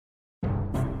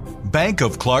Bank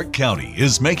of Clark County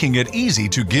is making it easy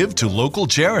to give to local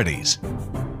charities.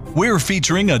 We're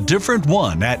featuring a different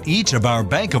one at each of our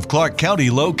Bank of Clark County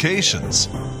locations.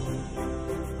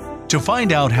 To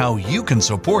find out how you can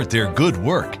support their good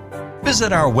work,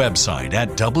 visit our website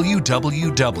at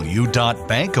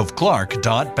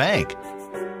www.bankofclark.bank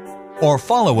or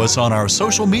follow us on our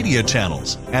social media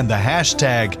channels and the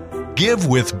hashtag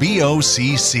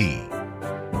GiveWithBOCC.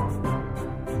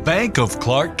 Bank of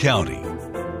Clark County.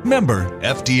 Member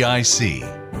FDIC.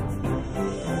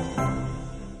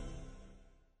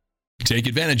 Take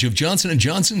advantage of Johnson &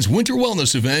 Johnson's Winter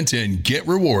Wellness Event and get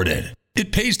rewarded.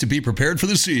 It pays to be prepared for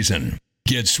the season.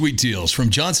 Get sweet deals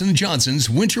from Johnson & Johnson's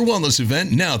Winter Wellness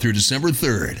Event now through December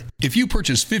 3rd. If you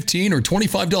purchase $15 or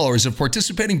 $25 of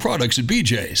participating products at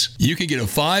BJ's, you can get a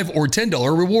 $5 or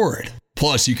 $10 reward.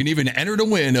 Plus, you can even enter to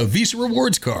win a Visa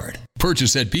Rewards card.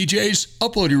 Purchase at BJ's,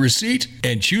 upload your receipt,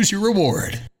 and choose your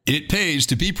reward. It pays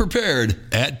to be prepared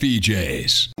at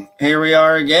BJ's. Here we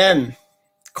are again.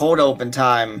 Cold open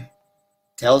time.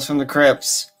 Tales from the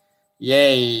Crypts.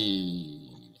 Yay.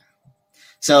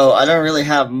 So I don't really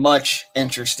have much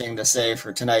interesting to say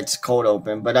for tonight's cold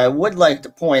open, but I would like to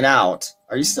point out,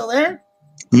 are you still there?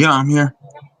 Yeah, I'm here.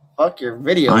 Fuck, your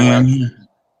video I left. am here.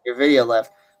 Your video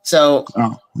left. So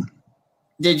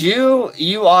did you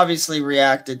obviously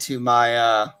reacted to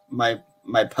my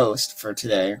my post for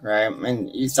today, right? And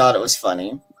you thought it was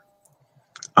funny.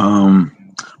 I'm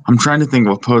trying to think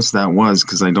what post that was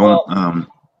because I don't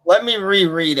Let me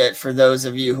reread it for those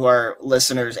of you who are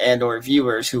listeners and or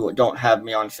viewers who don't have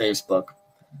me on Facebook.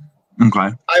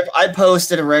 Okay. I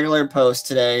posted a regular post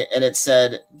today, and it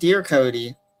said, "Dear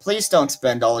Cody, please don't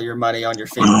spend all your money on your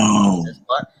favorite."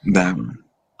 That one.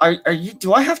 Are you?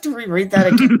 Do I have to reread that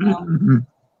again now?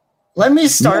 Let me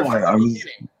start from the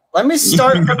beginning. Let me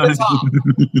start from the top.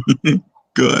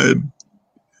 Good.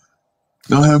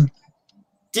 Go ahead.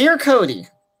 Dear Cody,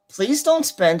 please don't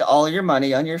spend all your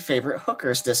money on your favorite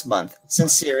hookers this month.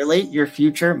 Sincerely, your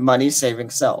future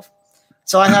money-saving self.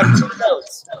 So I have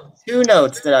two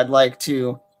notes that I'd like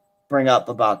to bring up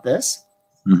about this.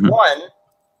 Mm-hmm.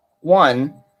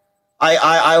 One,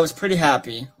 I was pretty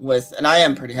happy with, and I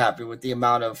am pretty happy with the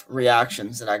amount of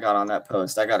reactions that I got on that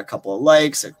post. I got a couple of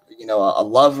likes, a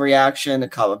love reaction,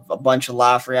 a bunch of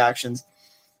laugh reactions.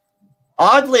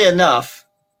 Oddly enough,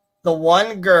 the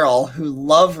one girl who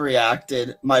love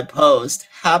reacted my post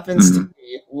happens to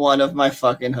be one of my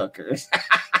fucking hookers.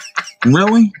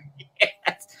 Really?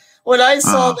 Yes. When I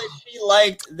saw that she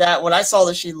liked that, when I saw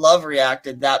that she love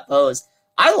reacted that post,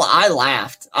 I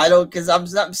laughed. Because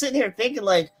I'm sitting here thinking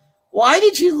like, why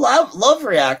did you love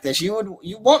react this? You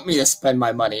want me to spend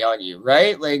my money on you,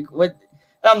 right? Like what?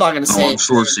 I'm not gonna say. I'm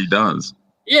sure she does.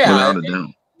 Yeah. Without a doubt.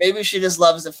 Maybe she just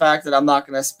loves the fact that I'm not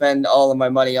going to spend all of my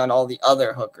money on all the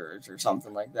other hookers or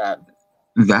something like that.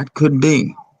 That could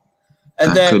be.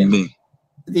 And that could be.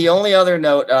 The only other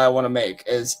note I want to make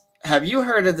is, have you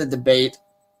heard of the debate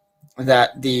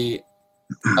that the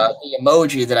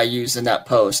emoji that I used in that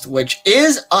post, which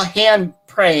is a hand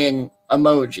praying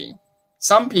emoji,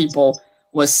 some people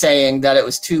was saying that it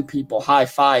was two people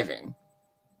high-fiving.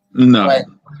 No. But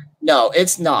no,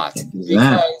 it's not.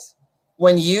 Because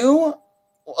when you...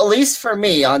 at least for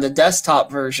me on the desktop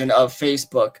version of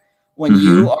Facebook, when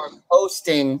you are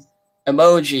posting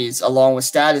emojis along with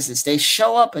statuses, they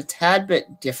show up a tad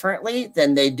bit differently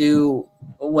than they do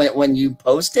when you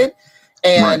post it.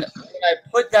 And when I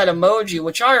put that emoji,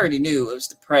 which I already knew it was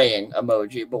the praying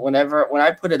emoji, but when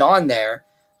I put it on there,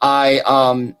 I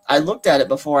looked at it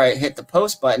before I hit the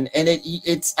post button, and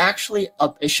it's actually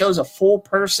it shows a full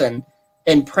person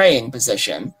in praying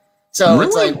position. So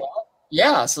It's like, well,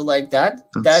 yeah, so like that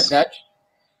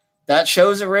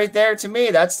shows it right there to me.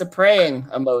 That's the praying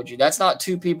emoji. That's not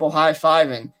two people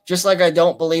high-fiving. Just like I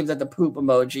don't believe that the poop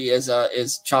emoji is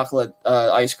chocolate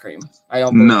ice cream. I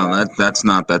don't believe that. That's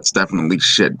not. That's definitely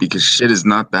shit, because shit is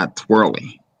not that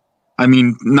twirly. I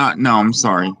mean, I'm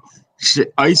sorry.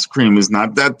 Shit, ice cream is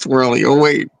not that twirly. Oh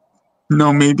wait.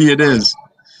 No, maybe it is.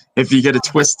 If you get a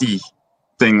twisty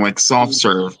thing like soft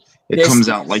serve, it comes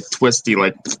out like twisty,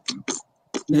 like.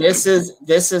 This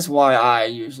is why I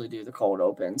usually do the cold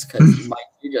opens, because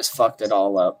you just fucked it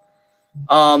all up.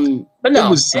 But no, it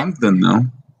was something though.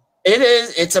 It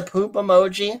is. It's a poop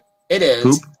emoji. It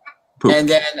is. Poop. And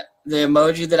then the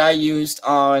emoji that I used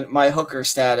on my hooker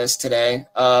status today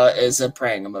is a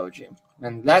praying emoji,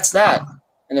 and that's that.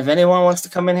 And if anyone wants to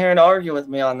come in here and argue with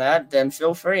me on that, then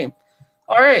feel free.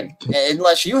 All right,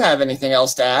 unless you have anything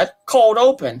else to add. Cold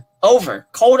open over.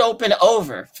 Cold open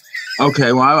over.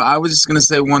 Okay, well, I was just gonna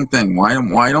say one thing. Why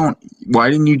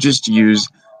didn't you just use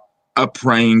a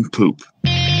praying poop?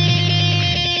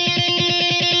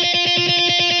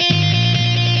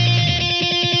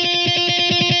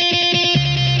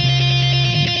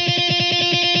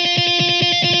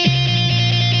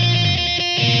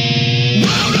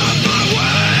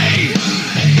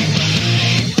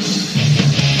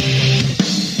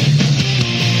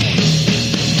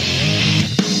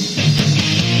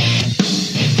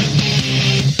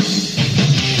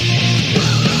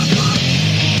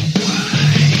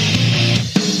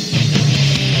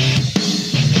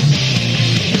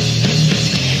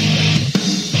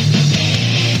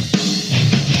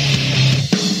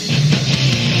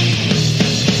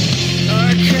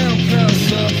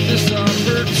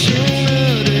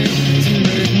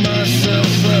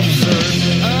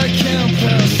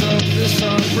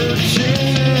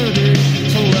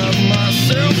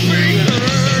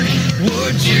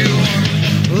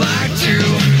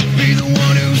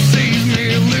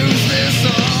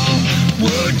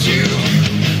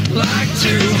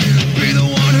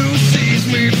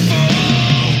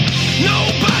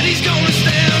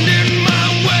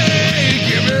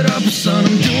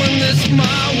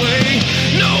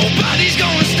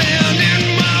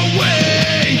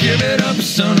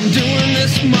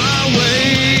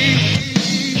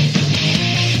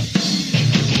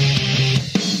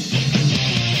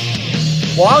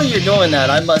 you're doing that,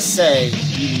 I must say,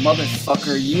 you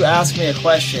motherfucker, you ask me a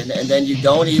question and then you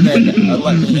don't even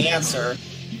let me answer.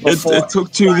 It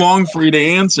took too long for you to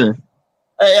answer.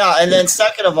 Yeah, and then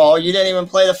second of all, you didn't even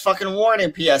play the fucking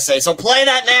warning PSA. So play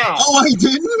that now. Oh, I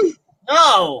didn't?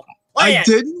 No. I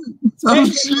didn't? Oh,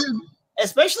 shit.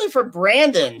 Especially for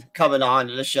Brandon coming on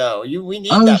to the show. We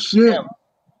need Oh, that. shit.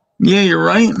 Yeah, you're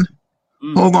right.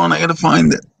 Hold on, I gotta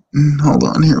find it. Hold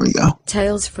on, here we go.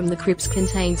 Tales from the Crypts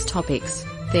contains topics,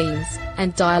 themes,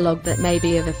 and dialogue that may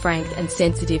be of a frank and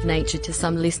sensitive nature to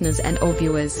some listeners and or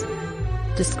viewers.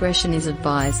 Discretion is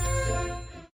advised.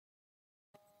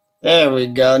 There we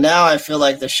go. Now I feel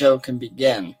like the show can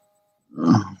begin.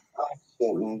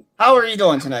 How are you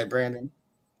doing tonight, Brandon?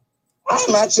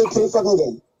 I'm actually pretty fucking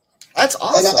good. That's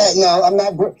awesome. No, I'm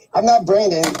not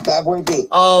Brandon, Bad Boy B.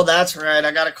 Oh, that's right.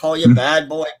 I gotta call you Bad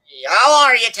Boy B. How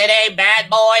are you today, Bad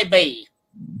Boy B?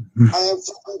 I am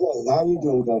fucking good. How are you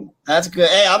doing, good? That's good.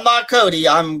 Hey, I'm not Cody.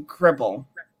 I'm Cripple.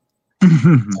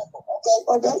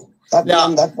 Okay.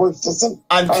 That works.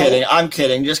 I'm kidding. I'm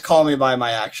kidding. Just call me by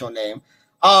my actual name.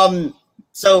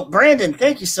 So Brandon,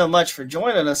 thank you so much for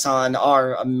joining us on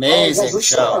our amazing show.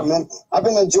 Sure, man. I've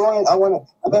been enjoying. I've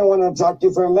been wanting to talk to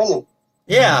you for a minute.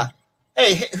 Yeah.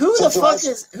 Hey, who the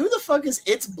fuck is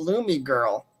It's Bloomy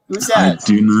Girl? Who's that? I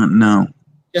do not know.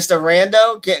 Just a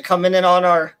rando coming in on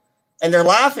our, and they're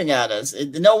laughing at us.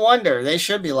 No wonder they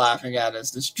should be laughing at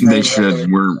us. They should.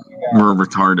 We're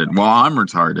retarded. Well, I'm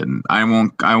retarded. I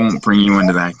won't bring you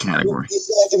into that category.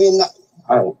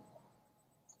 All right.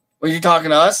 Were you talking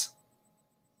to us?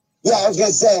 Yeah, I was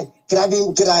gonna say. Could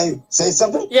I say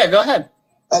something? Yeah, go ahead.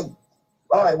 All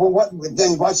right. Well, what?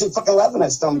 Then why you fucking laughing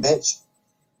at dumb bitch?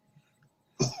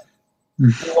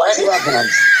 Why are you laughing at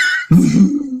us?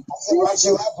 Why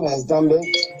you laughing at us, dumb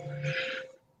bitch?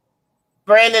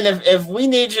 Brandon, if we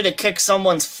need you to kick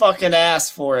someone's fucking ass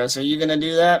for us, are you gonna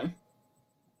do that?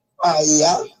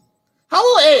 Yeah.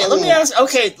 Hey, let me ask.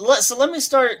 Okay, so let me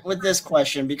start with this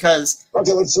question because.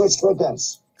 Okay, let's switch to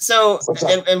this. So,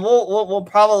 and we'll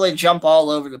probably jump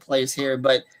all over the place here,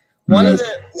 but one of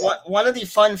the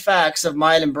fun facts of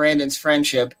mine and Brandon's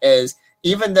friendship is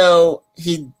even though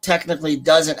he technically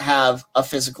doesn't have a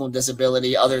physical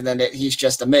disability other than that he's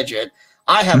just a midget,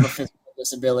 I have a physical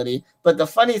disability. But the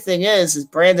funny thing is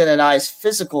Brandon and I's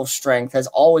physical strength has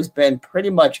always been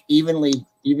pretty much evenly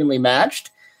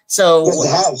matched. So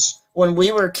when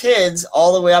we were kids,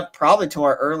 all the way up probably to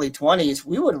our early 20s,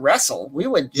 we would wrestle. We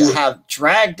would have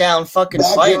drag down fucking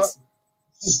fights.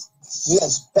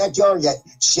 Yes, backyard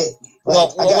shit. Well,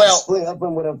 split up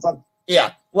and with fuck.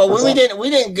 Yeah. Well, we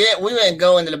didn't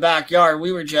go into the backyard.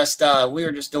 We were just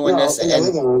doing this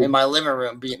in my living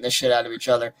room, beating the shit out of each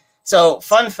other. So,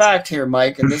 fun fact here,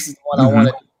 Mike, and this is the one I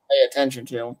wanted to pay attention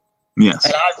to. Yes.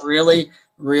 And I'm really,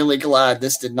 really glad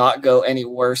this did not go any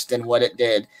worse than what it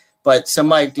did. But so,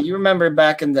 Mike, do you remember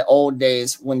back in the old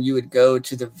days when you would go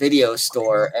to the video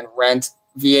store and rent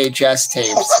VHS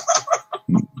tapes?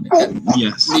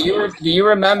 Yes. Do you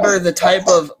remember the type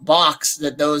of box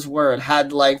that those were? It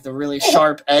had like the really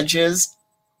sharp edges.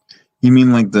 You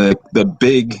mean like the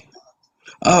big?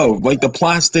 Oh, like the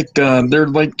plastic.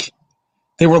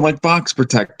 They were like box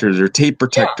protectors or tape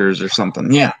protectors or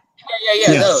something. Yeah.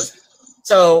 Yeah. Those.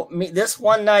 So this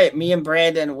one night, me and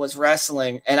Brandon was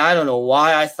wrestling, and I don't know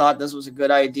why I thought this was a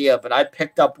good idea, but I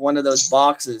picked up one of those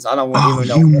boxes. I don't even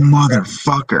know. You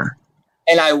motherfucker!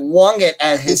 And I wung it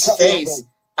at his face.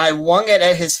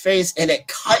 And it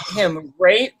cut him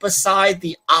right beside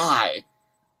the eye.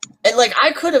 And like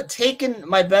I could have taken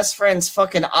my best friend's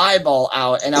fucking eyeball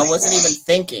out, and I wasn't even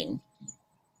thinking.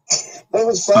 It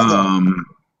was fun.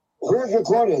 Who was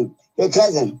recording? Your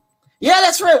cousin. Yeah,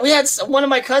 that's right. We had one of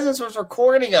my cousins was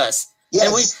recording us.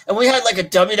 Yes. And we had like a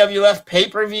WWF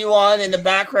pay-per-view on in the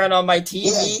background on my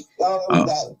TV.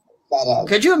 Yes.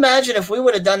 Could you imagine if we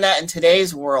would have done that in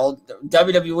today's world?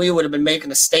 WWE would have been making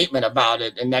a statement about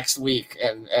it in next week.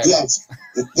 And yes,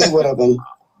 they would have been.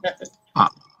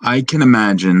 I can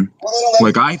imagine.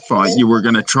 Like I thought you were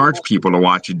going to charge people to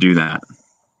watch you do that.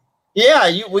 Yeah,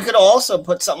 we could also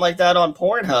put something like that on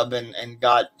Pornhub and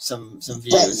got some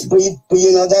views. But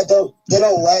you know that though they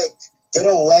don't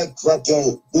like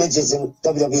fucking midgets in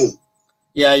WWE.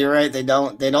 Yeah, you're right. They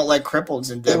don't like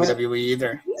cripples in WWE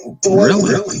either. Really?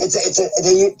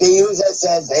 They use this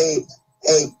as a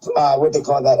what they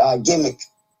call that gimmick.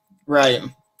 Right.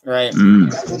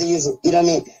 That's what they use. You know what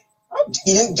I mean?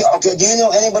 Do you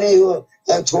know anybody who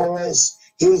Torres?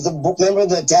 He was member of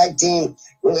the tag team.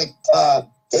 Where like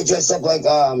they dress up like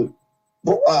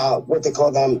what they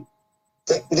call them?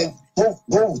 They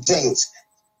things.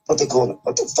 What they call them?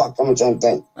 What the fuck? I'm trying to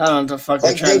think. I don't know what the fuck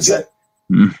they're trying to say.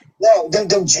 No, they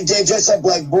dress up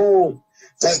like bull,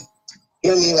 like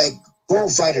you know what I mean, like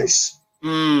bullfighters.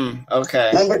 Okay.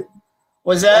 Remember?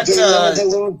 Was that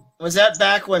Okay, was that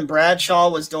back when Bradshaw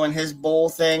was doing his bull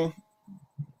thing?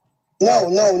 No.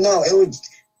 It was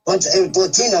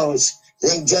Latinos.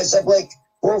 They dressed up like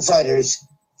bullfighters,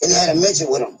 and they had a midget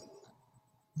with them.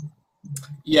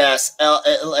 Yes,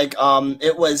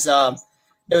 it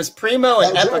was Primo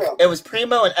and Epico. It was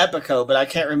Primo and Epico, but I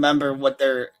can't remember what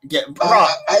they're getting. Rob,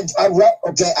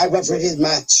 I refereed his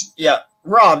match. Yeah,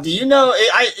 Rob, do you know?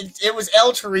 It was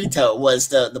El Torito was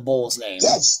the bull's name.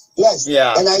 Yes.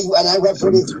 Yeah. And I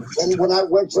refereed his, and when I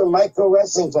worked for Micro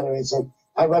Wrestling Federation,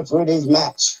 I refereed his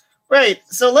match. Right.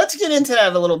 So let's get into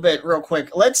that a little bit real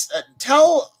quick. Let's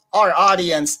tell our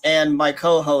audience and my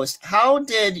co-host, how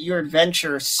did your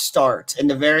adventure start in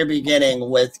the very beginning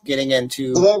with getting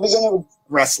into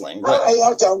wrestling?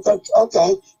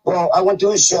 Okay. Well, I went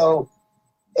to a show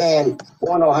in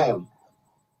Warren, Ohio.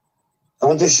 I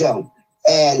went to a show,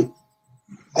 and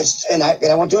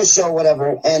I went to a show,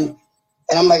 whatever, and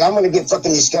I'm like, I'm gonna get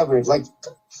fucking discovered, like,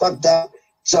 fuck that.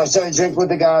 So I started drinking with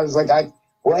the guys,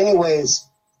 anyways,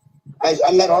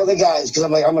 I met all the guys because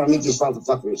I'm like, I'm gonna meet these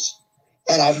motherfuckers.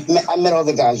 And I met all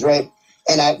the guys, right?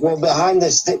 And behind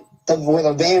where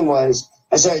the van was,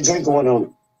 I started drinking with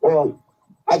them. Well,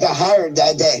 I got hired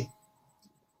that day.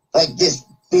 Like, just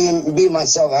being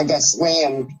myself. I got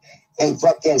slammed and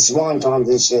fucking swantons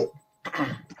and shit.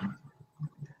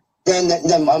 Then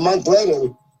a month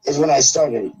later is when I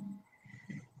started.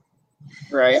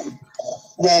 Right.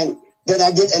 Then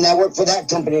I worked for that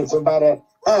company for about a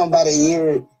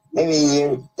year, maybe a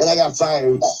year. Then I got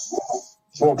fired.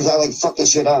 Because I like fucking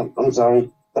shit up. I'm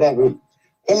sorry. Whatever.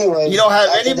 Anyway. You don't have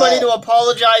anybody to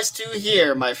apologize to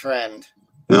here, my friend.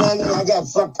 No, I got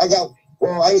fucked. I'm an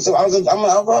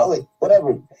alcoholic.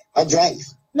 Whatever. I drank.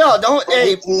 No, don't.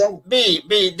 Hey, no. B.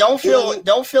 Don't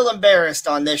feel embarrassed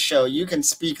on this show. You can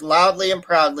speak loudly and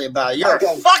proudly about it. You're a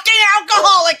fucking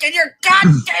alcoholic, and you're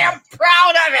goddamn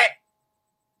proud of it.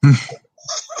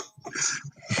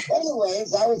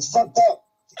 Anyways, I was fucked up.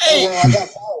 Hey, I got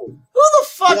fired. Who the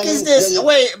fuck is this?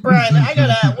 Wait, Brian, I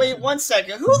gotta wait 1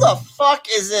 second. Who the fuck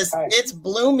is this? Right. It's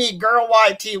Bloomy Girl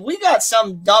YT. We got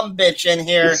some dumb bitch in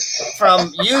here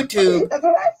from YouTube. That's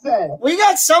what I said. We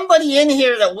got somebody in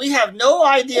here that we have no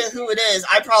idea who it is.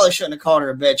 I probably shouldn't have called her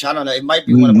a bitch. I don't know. It might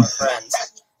be one of our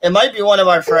friends. It might be one of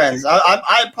our friends.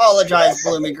 I apologize,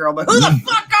 Bloomy Girl, but who the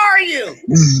fuck are you?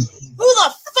 Who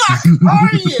the fuck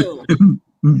are you?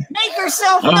 Make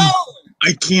yourself known.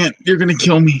 I can't. You're gonna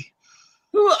kill me.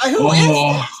 Who is this?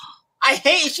 I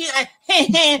hate you.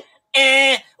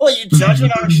 Well, you judging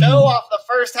our show off the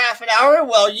first half an hour?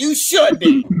 Well, you should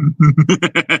be. Who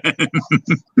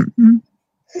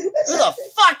the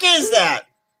fuck is that?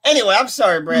 Anyway, I'm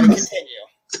sorry, Brandon. Continue.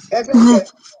 That's okay.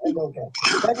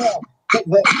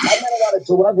 But I met a lot of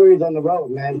celebrities on the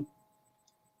road, man.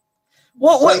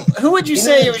 Who would you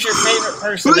say was your favorite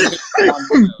person?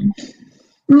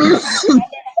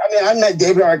 I met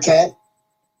David Arquette.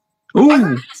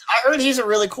 I heard he's a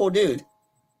really cool dude.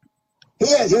 He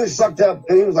was fucked up.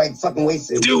 He was like fucking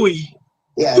wasted. Dewey.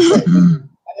 Yeah. I met him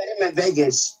in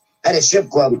Vegas at a strip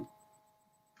club.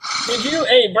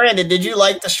 Brandon, did you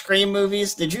like the Scream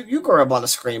movies? Did you grew up on the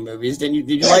Scream movies? Did you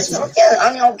like them?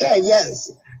 Yeah,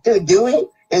 yes. Dude, Dewey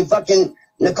and fucking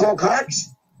Nicole Cox.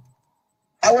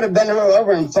 I would have bent her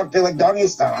over and fucked her like doggy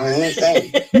style. I mean,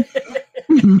 insane.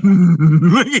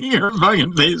 Look at your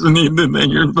fucking face when you did that.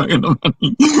 You're fucking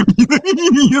funny.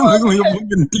 You look like a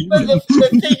fucking demon. The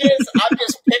thing is, I'm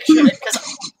just picturing it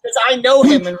because I know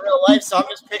him in real life, so I'm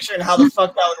just picturing how the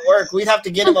fuck that would work. We'd have to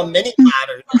get him a mini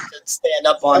ladder to stand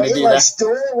up on to do that.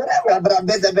 Stool, whatever, but I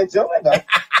bet that bitch over though.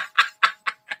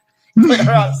 Put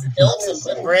her on stilts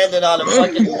and put Brandon on a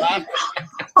fucking ladder.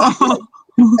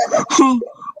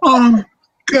 Oh,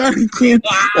 God, I can't.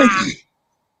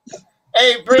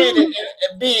 Hey, Brandon,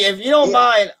 B, if you don't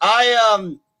mind,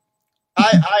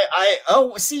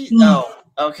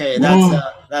 okay,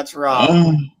 that's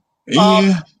Rob.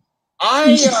 Yeah.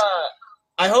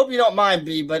 I hope you don't mind,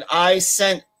 B, but I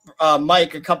sent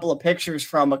Mike a couple of pictures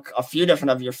from a few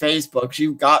different of your Facebooks.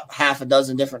 You've got half a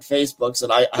dozen different Facebooks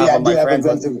that I have on my friends.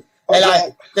 Do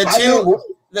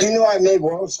you know I made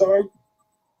World Star?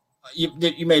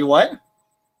 You made what?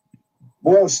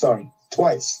 World Star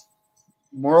twice.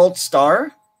 World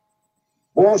Star?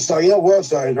 World Star. You know World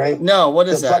Star is, right? No, what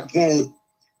is that? Fucking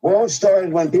World Star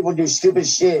is when people do stupid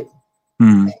shit.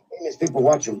 And famous people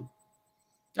watch them.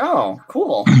 Oh,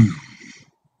 cool.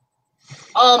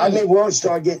 I made World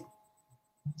Star get.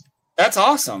 That's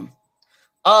awesome.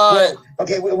 Okay.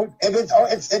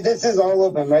 If this is all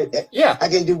open, right? Yeah. I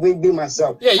can be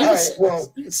myself. Yeah. You all can. Right,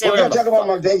 well, you can say we're gonna talk about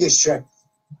my Vegas trip.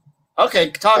 Okay,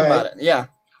 talk about it. Yeah.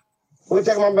 We're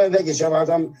talking about my Vegas trip. I was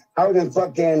in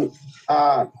fucking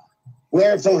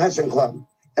Laramie Hustling Club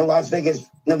in Las Vegas,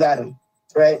 Nevada.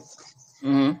 Right.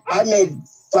 Mm-hmm. I made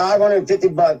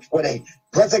 $550 for a.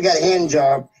 Plus, I got a hand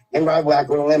job and ride back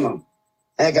with a limo,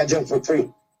 and I got jumped for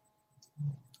free.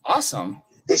 Awesome.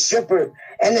 The stripper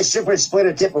split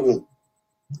a tip with me.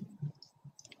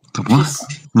 The what?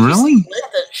 Really?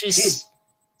 She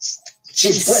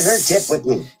split her tip with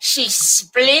me. She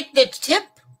split the tip?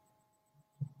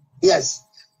 Yes.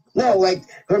 No, like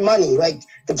her money, like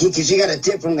because she got a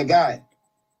tip from the guy,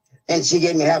 and she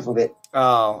gave me half of it.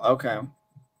 Oh, okay.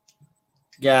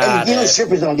 Got it.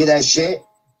 Strippers don't do that shit.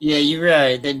 Yeah, you're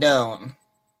right. They don't.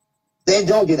 They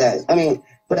don't do that. I mean,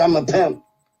 but I'm a pimp,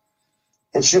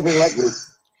 and strippers like me.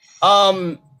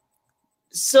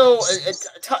 So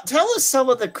tell us some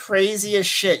of the craziest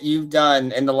shit you've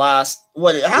done in the last,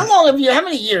 how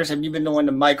many years have you been doing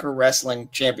the micro wrestling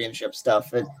championship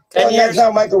stuff? 10 years? That's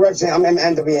not micro wrestling. I'm in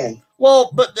NWA.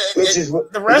 Well, but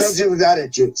the rest with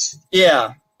attitudes.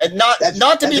 Yeah. And that's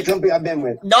the company I've been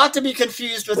with. Not to be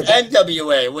confused with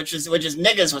NWA, which is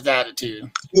niggas with attitude.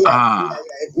 Yeah.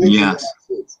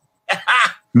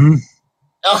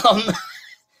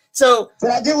 So,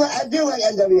 but I do like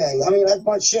NWA. I mean, that's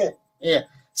my shit. Yeah.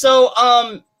 So,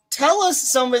 tell us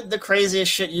some of the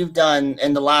craziest shit you've done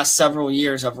in the last several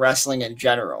years of wrestling in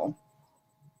general.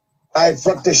 I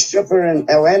fucked a stripper in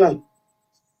Atlanta.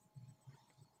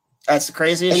 That's the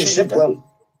craziest shit strip club.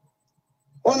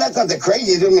 Well, that's not the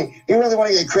craziest. I mean, you really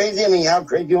want to get crazy? I mean, how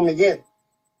crazy do you want me to get?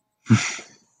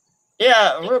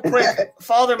 Yeah, real quick,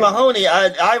 Father Mahoney,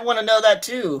 I want to know that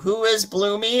too. Who is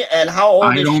Bloomy and how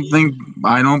old is she?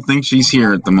 I don't think she's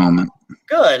here at the moment.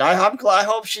 Good. I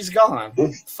hope she's gone.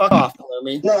 Fuck off,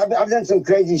 Bloomy. No, I've done some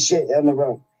crazy shit on the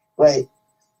road. Like,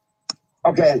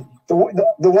 okay, the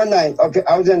one night, okay,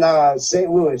 I was in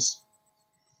St. Louis.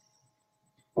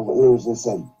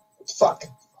 Fuck.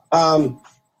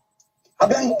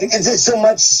 It's just so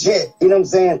much shit. You know what I'm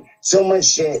saying? So much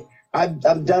shit I've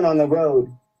done on the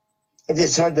road. It's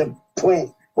just hard to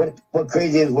point what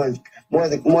crazy was more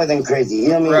than crazy. You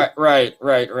know what I mean?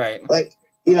 Right. Like,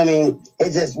 you know what I mean?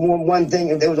 It's just one thing.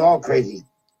 It was all crazy.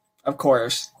 Of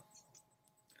course.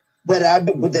 But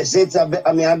with the states, I've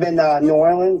been New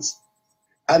Orleans.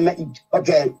 Anybody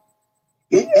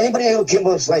know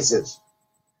Kimbo Slices?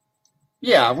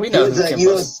 Yeah, we know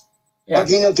Kimbo. Yeah.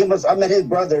 Okay, you know Kimbo. I met his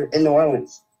brother in New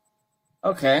Orleans.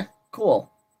 Okay,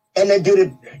 cool. And that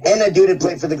dude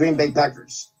played for the Green Bay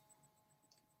Packers.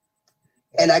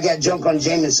 And I got drunk on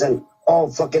Jameson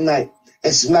all fucking night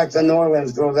and smacked the New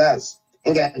Orleans girl's ass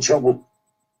and got in trouble.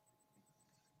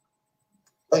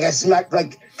 Like I smacked,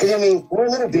 because I mean, we're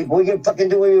little people. We can fucking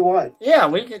do what we want. Yeah,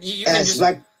 we can. You can just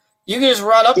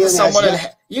run up to someone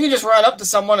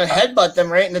and headbutt them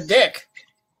right in the dick.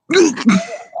 I've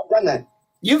done that.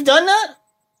 You've done that?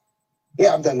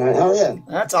 Yeah, I've done that. Hell yeah.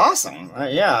 That's awesome.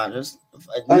 Nobody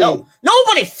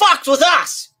fucks with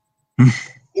us.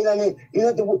 You know what I mean? You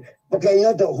know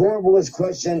the horriblest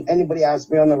question anybody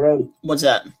asked me on the road? What's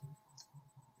that?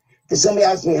 Did somebody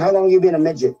ask me, how long you been a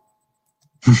midget?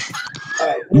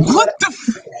 What the?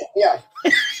 Yeah.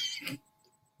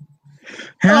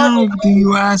 How do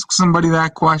you ask somebody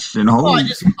that question? I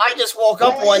just woke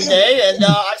up one day and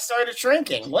I started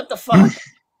shrinking. What the fuck?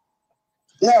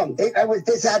 No,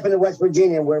 this happened in West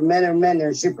Virginia where men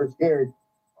are super scared.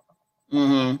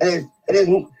 Mm-hmm. And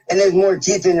there's more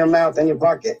teeth in your mouth than your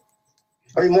pocket.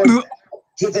 Or more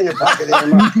teeth in your pocket than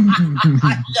your mouth.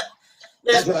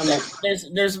 That's what I meant.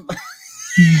 There's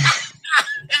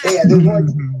yeah, there's more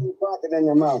teeth in your pocket than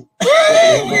your mouth.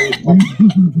 Okay.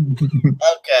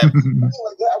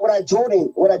 What I told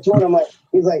him,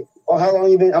 he's like, oh, how long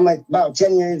you been? I'm like, about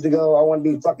 10 years ago, I want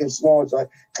to be fucking small, so I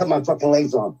cut my fucking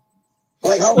legs off.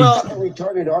 Like, how fucking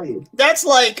retarded are you? That's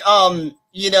like,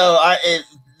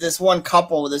 this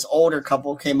older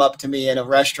couple came up to me in a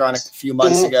restaurant a few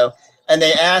months ago, and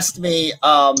they asked me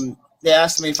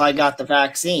if I got the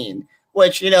vaccine,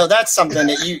 which, that's something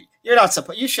that you're not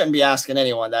supposed, you shouldn't be asking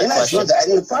anyone that question. No,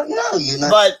 you're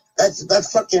not. But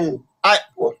that's fucking. I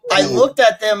looked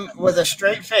at them with a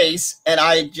straight face, and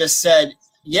I just said,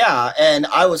 yeah, and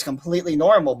I was completely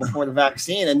normal before the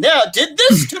vaccine, and now did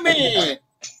this to me.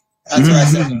 That's what I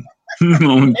said.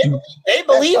 They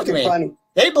believed me. Funny.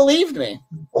 They believed me.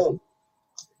 Oh,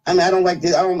 I mean, I don't like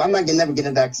this. I'm not gonna never get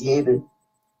a vaccine either.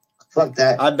 Fuck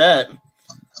that. I bet.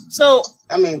 So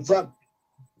I mean, fuck.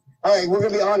 All right, we're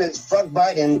gonna be honest. Fuck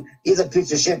Biden. He's a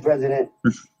piece of shit president.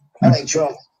 I like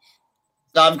Trump.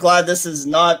 I'm glad this is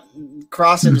not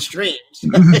crossing the streams.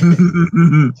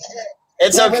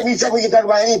 It's Yeah, okay. but we said we can talk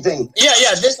about anything. Yeah.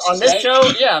 This on this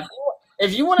show. Yeah.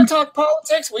 If you want to talk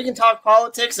politics, we can talk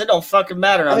politics. It don't fucking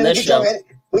matter on this show.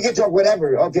 We can talk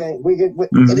whatever. Okay, we can.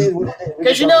 It is what it is. We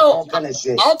Because can you talk know, all kind of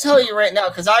shit. I'll tell you right now,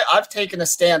 because I've taken a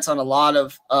stance on a lot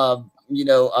of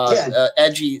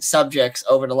edgy subjects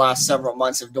over the last several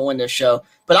months of doing this show,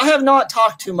 but I have not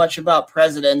talked too much about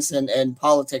presidents and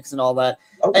politics and all that.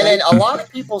 Okay. And then a lot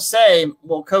of people say,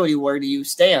 "Well, Cody, where do you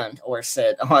stand or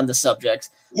sit on the subjects?"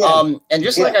 Yeah. And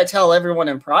just like I tell everyone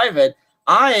in private,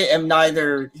 I am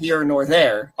neither here nor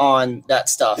there on that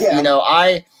stuff. Yeah. You know,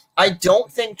 I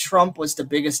don't think Trump was the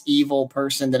biggest evil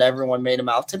person that everyone made him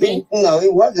out to be. No, he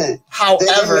wasn't. However,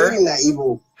 They made him that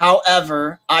evil.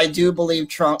 However, I do believe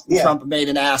Trump Yeah. made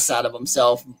an ass out of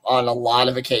himself on a lot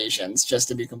of occasions, just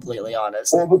to be completely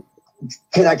honest. Well,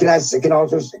 you know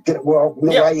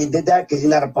why he did that? Because he's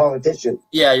not a politician.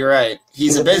 Yeah, you're right.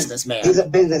 He's a businessman. He's a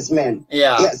businessman.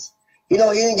 Yeah. Yes. You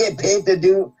know, he didn't get paid to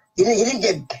do. He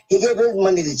gave his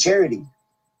money to charity.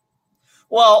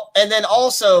 Well, and then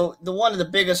also one of the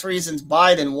biggest reasons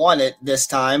Biden won it this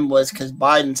time was because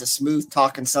Biden's a smooth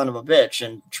talking son of a bitch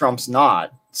and Trump's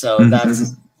not. So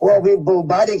that's Well,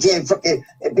 Biden can't fucking.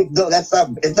 No, it's not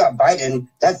Biden.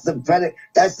 That's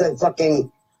the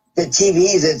fucking the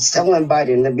TVs that's telling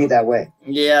Biden to be that way.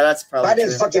 yeah, that's probably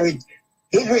Biden's true. fucking.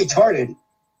 He's retarded.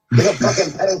 He's a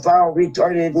fucking pedophile,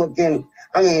 retarded looking.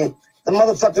 I mean, the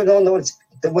motherfucker don't know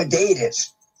what day it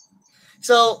is.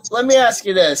 So let me ask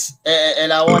you this,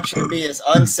 and I want you to be as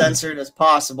uncensored as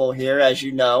possible here, as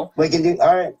you know. We can do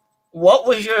all right. What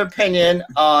was your opinion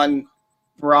on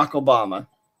Barack Obama?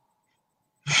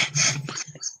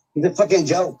 He's a fucking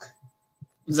joke.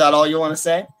 Is that all you want to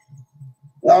say?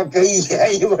 Okay, yeah,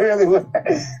 you really were.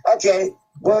 Okay,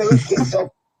 well,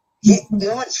 you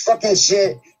know what's fucking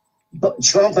shit? But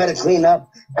Trump had to clean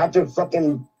up after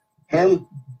fucking him.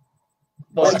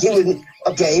 Like he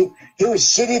was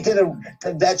shitty to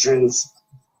the veterans.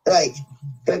 Like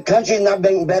the country's not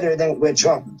being better than with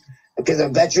Trump because the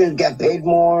veterans got paid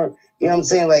more. You know what I'm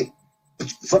saying? Like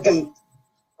fucking.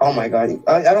 Oh my god!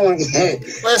 I don't want to get.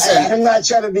 Listen, I'm not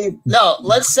trying to be. No,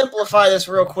 let's simplify this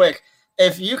real quick.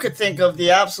 If you could think of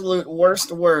the absolute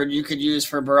worst word you could use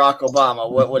for Barack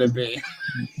Obama, what would it be?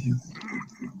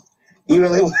 You're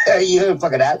a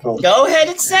fucking asshole. Go ahead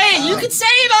and say it. You can say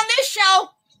it on this show.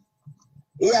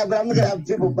 Yeah, but I'm gonna have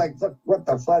people like, fuck, what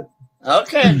the fuck?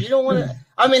 Okay, if you don't want to.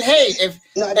 I mean, hey, if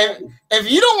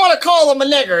you don't want to call him a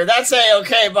nigger, that's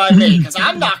okay by me, because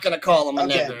I'm not going to call him a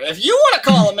nigger. If you want to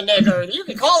call him a nigger, you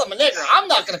can call him a nigger. I'm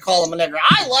not going to call him a nigger.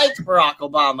 I liked Barack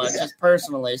Obama just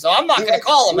personally, so I'm not going to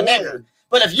call him a nigger.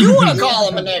 But if you want to call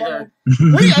him a nigger,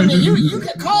 you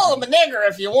can call him a nigger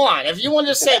if you want. If you want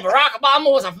to just say Barack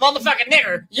Obama was a motherfucking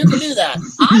nigger, you can do that.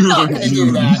 I'm not going to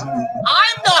do that.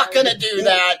 I'm not going to do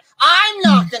that. I'm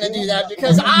not going to do that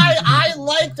because I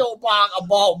liked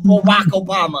Barack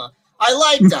Obama. I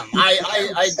liked him.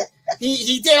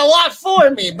 He did a lot for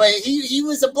me, but he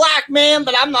was a black man,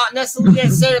 but I'm not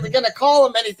necessarily going to call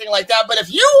him anything like that. But if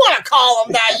you want to call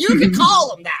him that, you can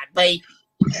call him that, babe.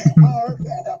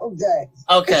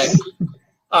 Okay.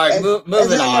 All right,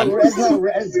 moving on. What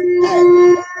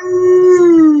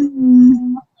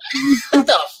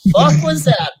the fuck was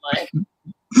that, Mike?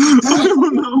 I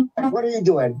don't know. What are you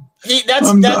doing?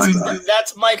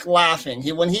 That's Mike laughing.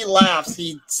 When he laughs,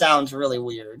 he sounds really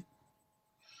weird.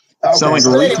 Okay. Sound like a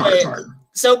retard.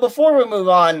 So before we move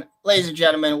on, ladies and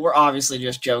gentlemen, we're obviously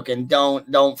just joking.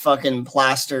 Don't fucking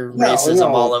plaster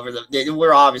racism all over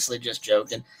we're obviously just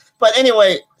joking. But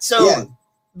anyway,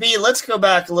 B, let's go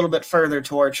back a little bit further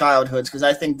to our childhoods because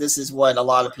I think this is what a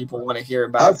lot of people want to hear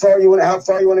about. How far you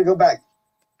want to go back?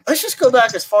 Let's just go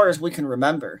back as far as we can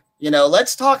remember.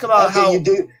 Let's talk about how you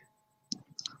do.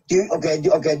 Do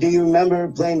you remember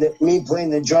playing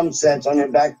the drum sets on your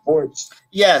back porch?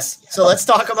 Yes. So let's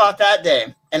talk about that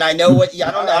day. And I know I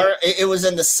don't know. It was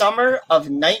in the summer of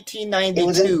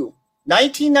 1992.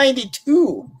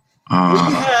 1992.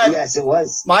 Yes, it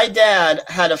was. My dad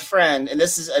had a friend, and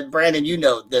this is Brandon. You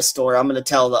know this story. I'm going to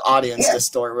tell the audience this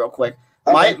story real quick.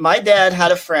 Okay. My dad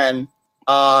had a friend.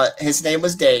 His name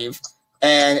was Dave,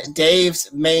 and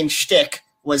Dave's main shtick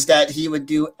was that he would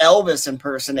do Elvis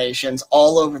impersonations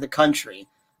all over the country.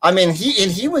 I mean,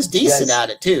 he was decent at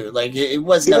it too. Like it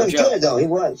was no joke. Good, though. He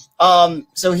was.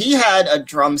 So he had a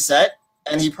drum set,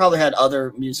 and he probably had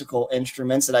other musical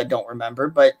instruments that I don't remember.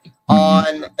 But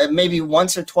on maybe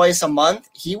once or twice a month,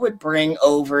 he would bring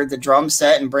over the drum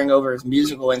set and bring over his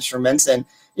musical instruments, and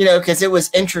because it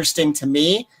was interesting to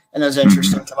me and it was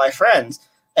interesting to my friends.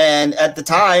 And at the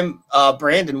time,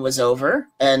 Brandon was over,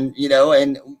 and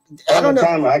and I don't know.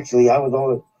 Time, actually, I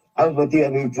was with you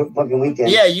every fucking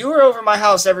weekend. Yeah, you were over my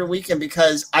house every weekend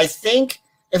because I think,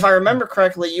 if I remember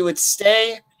correctly, you would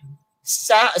stay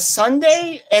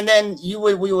Sunday, and then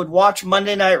we would watch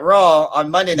Monday Night Raw on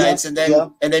Monday nights, and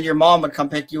then your mom would come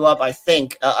pick you up. I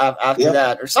think after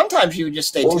that, or sometimes you would just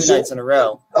stay 2 nights in a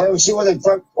row. Oh, she wasn't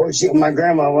fucked, or my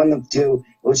grandma wanted to,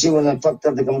 or she wasn't fucked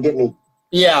up to come get me.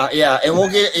 Yeah, and we'll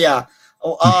get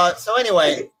so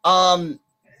anyway,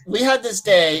 we had this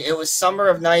day. It was summer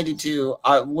of '92.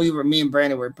 Me and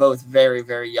Brandon were both very,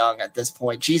 very young at this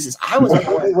point. Jesus, I was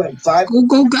born. 5?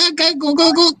 Go.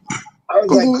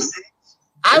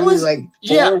 I was like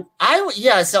 4?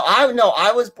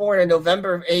 I was born in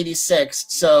November of '86.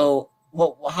 So,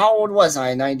 how old was I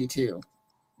in '92,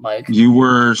 Mike? You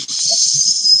were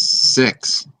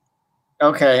 6.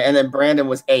 Okay, and then Brandon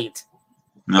was 8.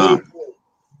 No.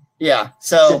 Yeah,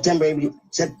 so September 80.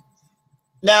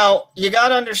 Now you got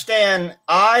to understand,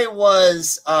 I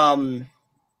was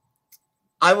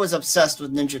obsessed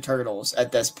with Ninja Turtles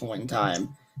at this point in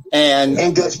time, and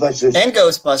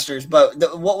Ghostbusters.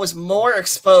 But what was more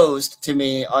exposed to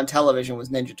me on television was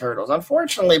Ninja Turtles.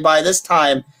 Unfortunately, by this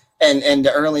time in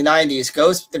the early '90s,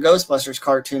 the Ghostbusters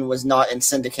cartoon was not in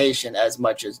syndication as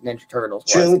much as Ninja Turtles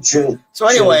was. True. So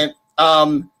anyway,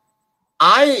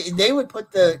 they would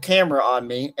put the camera on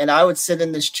me, and I would sit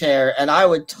in this chair, and I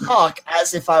would talk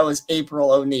as if I was April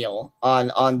O'Neil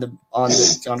on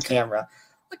camera.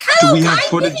 Do we have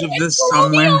footage of this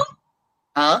somewhere?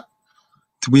 Huh?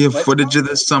 Do we have footage of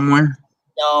this somewhere?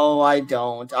 No, I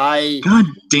don't. God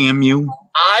damn you!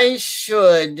 I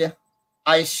should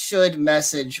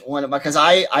message one of my, because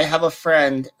I have a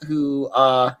friend who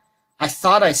I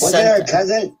thought I sent. Was it her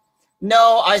cousin?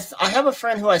 No, I have a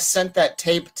friend who I sent that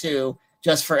tape to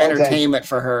just for entertainment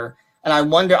for her. And I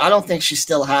wonder, I don't think she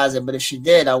still has it, but if she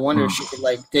did, I wonder if she could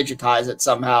digitize it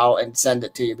somehow and send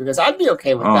it to you, because I'd be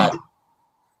okay with that.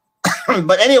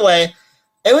 But anyway,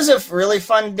 it was a really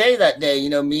fun day that day.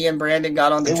 Me and Brandon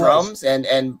got on the drums, and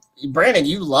Brandon,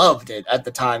 you loved it at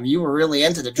the time. You were really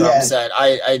into the drum set.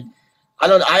 I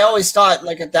always thought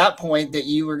at that point that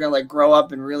you were going to grow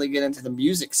up and really get into the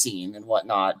music scene and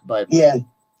whatnot. But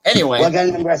anyway, I got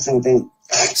an wrestling thing.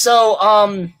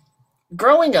 So,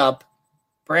 growing up,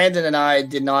 Brandon and I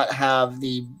did not have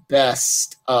the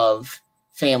best of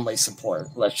family support.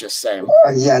 Let's just say. No,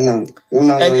 we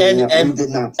did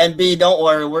not. And B, don't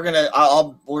worry, we're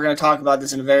gonna talk about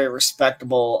this in a very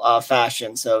respectable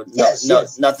fashion. So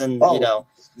nothing,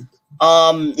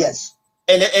 Yes.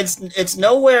 And it's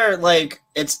nowhere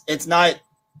it's not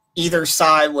either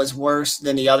side was worse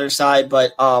than the other side,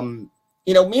 but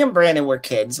me and Brandon were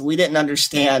kids. We didn't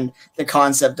understand the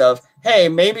concept of, hey,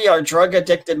 maybe our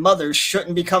drug-addicted mothers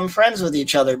shouldn't become friends with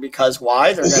each other, because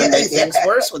why? They're going to make things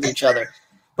worse with each other.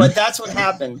 But that's what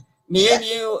happened.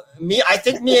 I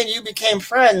think me and you became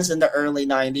friends in the early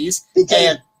 90s.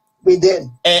 We did.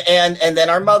 And then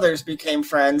our mothers became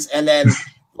friends. And then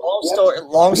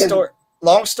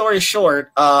long story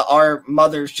short, our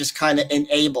mothers just kind of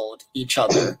enabled each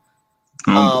other.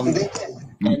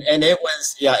 And it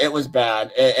was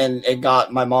bad, and it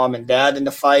got my mom and dad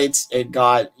into fights. It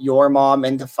got your mom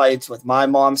into fights with my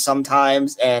mom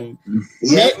sometimes, and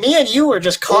me and you were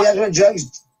just caught. That's what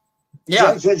drugs.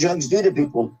 Yeah, that's what drugs do to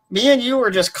people. Me and you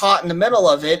were just caught in the middle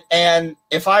of it, and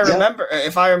if I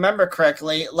remember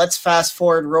correctly, let's fast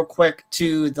forward real quick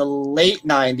to the late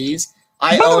 '90s.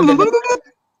 I owned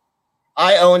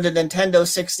a Nintendo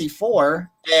 64,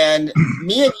 and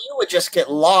me and you would just get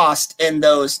lost in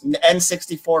those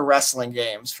N64 wrestling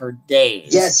games for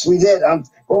days. Yes, we did.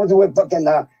 What was it with fucking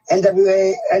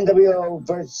NWO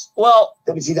versus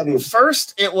WCW?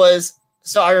 First, it was,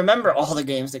 so I remember all the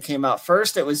games that came out.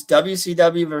 First, it was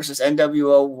WCW versus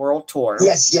NWO World Tour.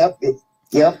 Yes, yep.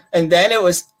 And then it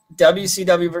was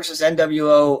WCW versus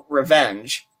NWO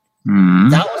Revenge. Mm-hmm.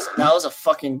 That was a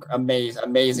fucking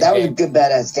amazing that game. Was a good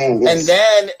badass game. Yes. And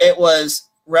then it was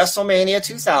WrestleMania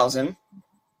 2000,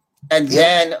 and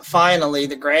then finally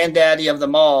the granddaddy of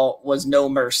them all was No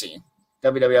Mercy,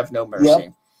 WWF No Mercy.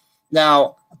 Yep.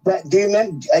 Now, but do you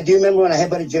remember when I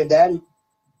headbutted your dad?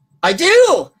 I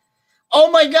do.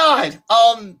 Oh my God.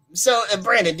 So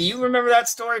Brandon, do you remember that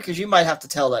story? Because you might have to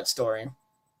tell that story.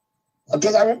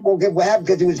 Okay, what happened?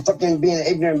 Because he was fucking being an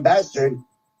ignorant bastard.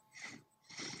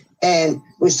 And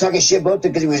was talking shit about it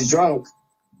because he was drunk.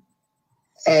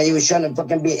 And he was trying to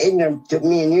fucking be ignorant to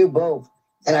me and you both.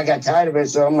 And I got tired of it,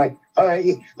 so I'm like, all right,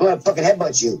 I'm going to fucking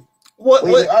headbutt you. All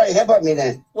right, headbutt me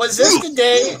then. Was this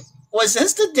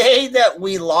the day that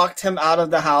we locked him out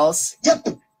of the house? Yep.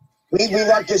 We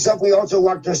locked ourselves. We also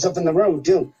locked ourselves in the room,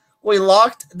 too. We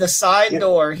locked the side Yep.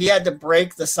 door. He had to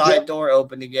break the side Yep. door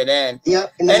open to get in.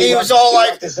 Yep. And he was all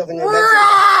like, "Who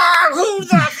who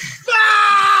the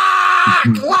fuck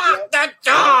locked the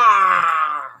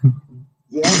door?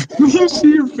 Yeah. You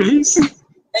see your face?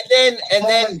 And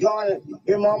then,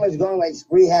 Your mom is gone like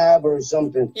rehab or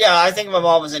something. yeah, I think my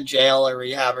mom was in jail or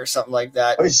rehab or something like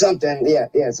that. Or something. Yeah.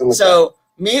 Something So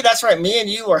that's right. Me and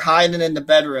you were hiding in the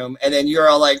bedroom, and then you're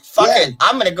all like, "Fuck Yeah. it,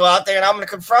 I'm gonna go out there and I'm gonna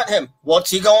confront him.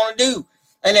 What's he going to do?"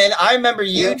 And then I remember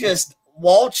you Yeah. just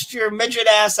waltzed your midget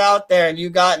ass out there, and you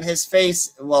got in his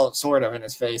face. Well, sort of in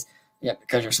his face, yeah,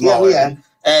 because you're smaller. Yeah.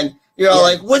 And you're all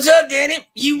Yeah. like, "What's up, Danny?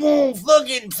 You won't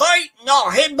fucking fight? And I'll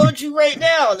headbutt you right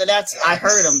now." And then I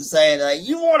heard him saying, like,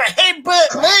 "You want to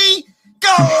headbutt me?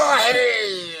 Go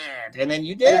ahead." And then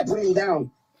you And I did. put him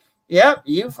down. Yep,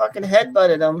 you fucking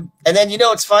headbutted him. And then you know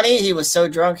what's funny? He was so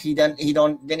drunk didn't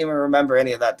even remember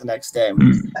any of that the next day. I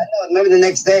know. Remember the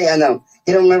next day? I know.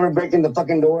 You don't remember breaking the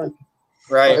fucking door?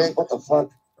 Right. Like, what the fuck?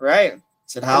 Right.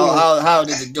 Said how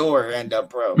did the door end up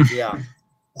broke? Yeah.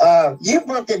 You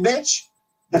broke it, bitch.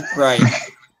 Right.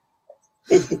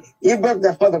 You broke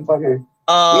that motherfucker.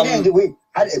 We didn't do.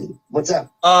 I didn't. What's up?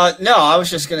 No, I was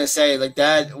just gonna say like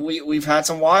that. We've had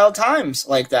some wild times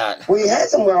like that. We had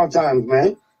some wild times,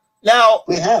 man. Now,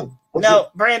 We have. What's now,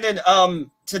 up? Brandon.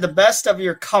 To the best of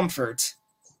your comfort,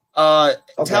 Okay.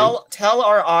 tell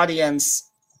our audience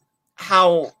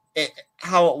how it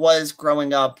was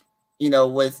growing up. You know,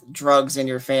 with drugs in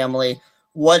your family.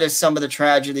 What are some of the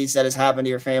tragedies that has happened to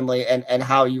your family, and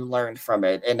how you learned from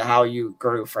it, and how you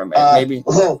grew from it? Maybe.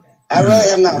 Oh, I really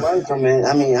have not learned from it.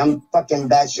 I mean, I'm fucking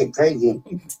batshit crazy.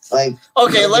 Like.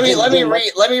 Okay, let me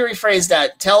rephrase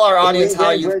that. Tell our audience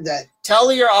how you heard that. tell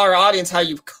our audience how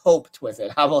you've coped with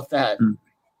it. How about that?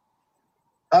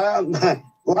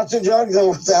 Lots of drugs and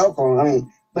lots of alcohol. I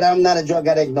mean, but I'm not a drug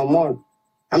addict no more.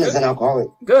 I'm just an alcoholic.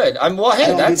 Good. Well, I hey,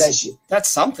 don't do that shit. that's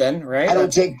something, right? I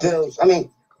don't take pills. I mean,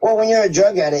 well, when you're a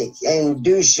drug addict and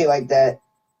do shit like that,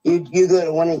 you go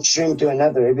to one extreme to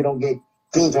another if you don't get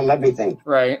clean from everything.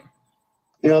 Right.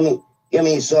 You know what I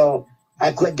mean? So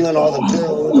I quit doing all the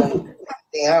pills and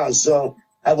everything else. So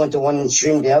I went to one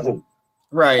extreme to the other.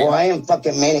 Right. Well, I am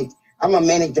fucking manic. I'm a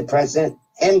manic depressant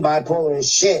and bipolar as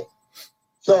shit.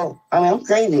 So, I mean, I'm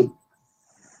crazy.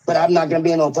 But I'm not going to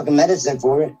be in no fucking medicine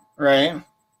for it. Right.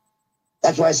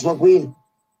 That's why I smoke weed.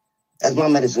 That's my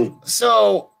medicine.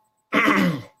 So,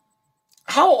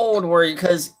 how old were you?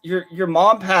 Because your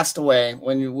mom passed away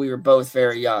when we were both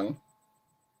very young.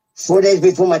 4 days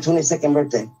before my 22nd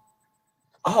birthday.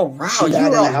 Oh wow! She died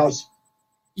in the house.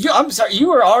 I'm sorry. You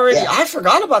were already. Yeah. I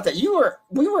forgot about that.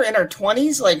 We were in our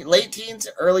 20s, like late teens,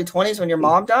 early 20s when your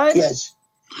mom died. Yes.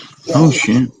 Oh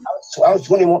shit! I was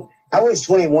 21. I was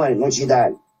 21 when she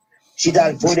died. She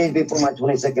died 4 days before my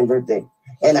 22nd birthday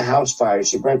in a house fire.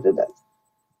 She burned to death.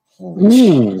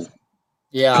 Ooh,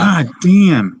 Yeah. God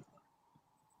damn!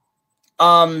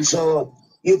 So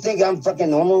you think I'm fucking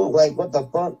normal? Like what the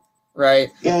fuck? Right.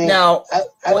 You know what I mean? Now,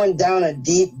 I went down a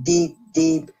deep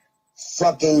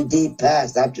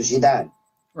past after she died.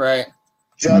 right.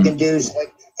 Drug induced,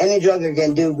 like any drug I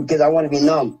can do because I want to be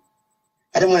numb.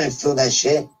 I don't want to feel that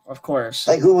shit. Of course.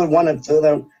 Like who would want to feel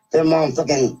their mom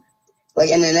fucking like?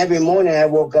 And then every morning I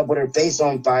woke up with her face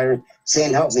on fire,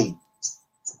 saying, "Help me."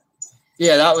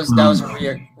 Yeah, that was a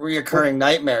reoccurring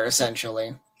nightmare,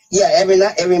 essentially. Yeah, every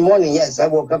night, every morning. Yes, I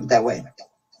woke up that way.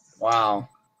 Wow.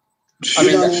 I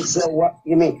mean, so what?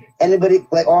 You mean anybody?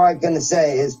 Like all I'm gonna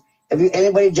say is, if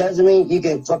anybody judges me, you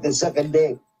can fucking suck a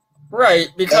dick. Right,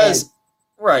 because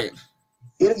right.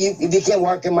 If you can't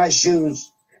walk in my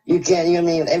shoes, you can't. You know what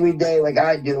I mean? Every day, like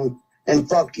I do, then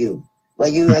fuck you.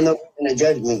 Like you have no reason to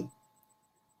judge me.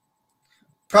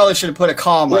 Probably should have put a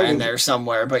comma in there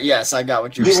somewhere, but yes, I got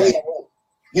what you're saying.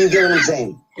 You get what I'm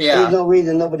saying? Yeah. There's no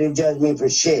reason nobody to judge me for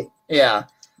shit. Yeah.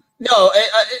 No,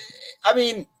 I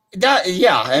mean that.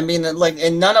 Yeah, I mean, like,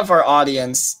 and none of our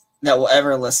audience that will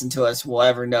ever listen to us will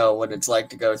ever know what it's like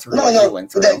to go through what we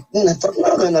went through. No,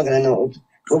 they're not gonna know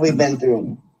what we've been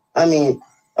through. I mean,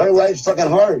 our life's fucking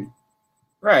hard.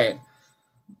 Right.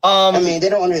 I mean, they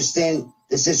don't understand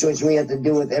the situation we have to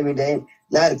deal with every day.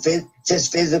 Not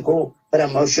just physical, but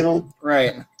emotional.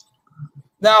 Right.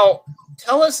 Now,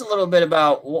 tell us a little bit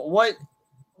about what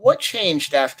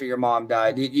changed after your mom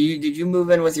died. Did you move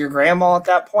in with your grandma at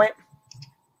that point?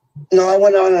 No, I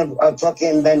went on a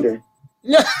fucking bender.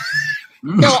 No,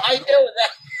 I know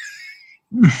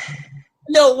that.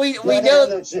 No, we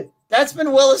know that's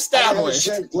been well established.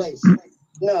 Place.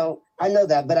 No, I know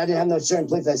that, but I didn't have no certain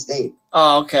place I stayed.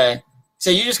 Oh, okay. So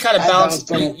you just kind of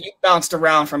bounced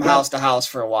around from house to house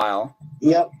for a while.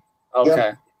 Yep.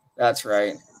 Okay, that's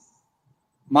right.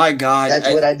 My God.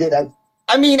 That's what I did.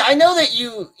 I mean, I know that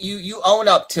you own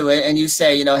up to it and you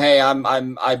say, you know, hey,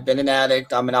 I've been an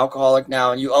addict, I'm an alcoholic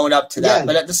now, and you own up to that. Yeah.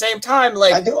 But at the same time,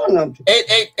 like, I do own up to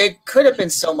it. It could have been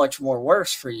so much more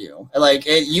worse for you. Like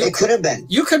It could have been.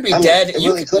 You could be I mean, dead. it You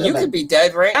really could, could have been. be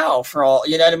dead right now for all,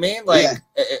 you know what I mean? Like,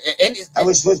 and I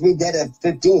was supposed to be dead at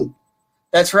 15.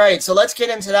 that's right. So let's get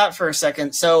into that for a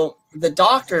second. So the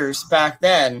doctors back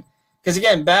then, because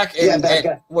again, back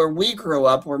where we grew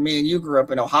up, where me and you grew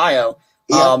up in Ohio,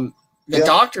 the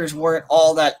doctors weren't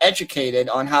all that educated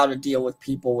on how to deal with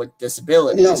people with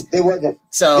disabilities. No, they wasn't.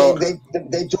 So they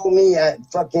told me at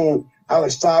I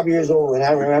was 5 years old, and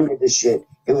I remember this shit.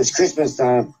 It was Christmas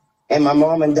time, and my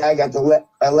mom and dad got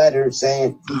a letter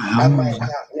saying I might not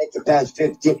make it past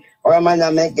 15, or I might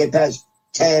not make it past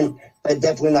 10, but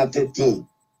definitely not 15.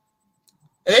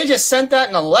 they just sent that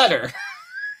in a letter.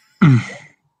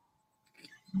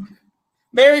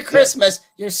 Merry Christmas.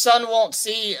 Your son won't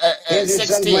see at 16. Your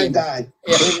son might die.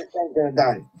 Yeah. Your son's gonna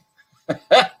die.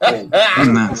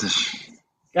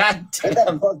 God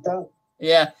damn.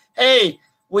 Yeah. Hey,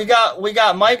 we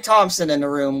got Mike Thompson in the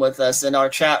room with us in our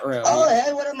chat room. Oh,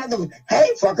 hey, what a hey,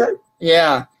 fucker.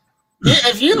 Yeah.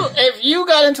 If you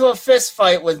got into a fist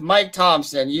fight with Mike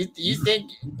Thompson, you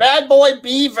think Bad Boy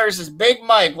B versus Big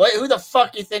Mike, who the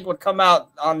fuck you think would come out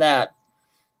on that?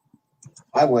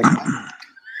 I would.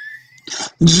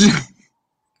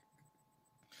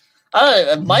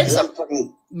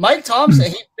 Mike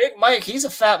Thompson, Big Mike, he's a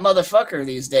fat motherfucker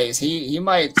these days. He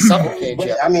might suffocate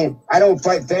you. I mean, I don't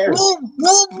fight fair.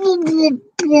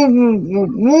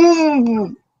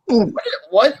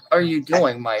 What are you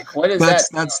doing, Mike? What is that?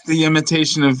 That's the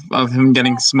imitation of him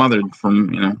getting smothered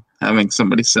from, having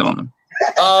somebody sit on him.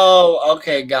 Oh,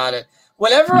 okay, got it.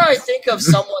 Whenever I think of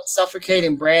someone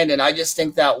suffocating Brandon, I just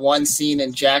think that one scene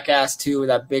in Jackass 2 where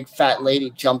that big fat lady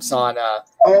jumps on.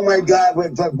 Oh my God,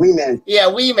 with Wee Man. Yeah,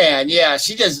 Wee Man. Yeah,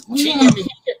 he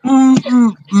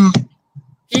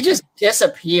just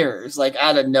disappears like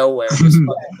out of nowhere. Just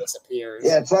fucking disappears.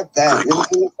 Yeah, fuck that.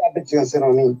 You sit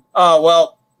on me. Oh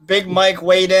well, Big Mike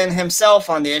weighed in himself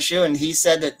on the issue, and he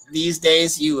said that these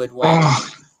days you would win.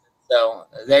 So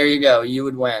there you go, you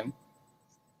would win.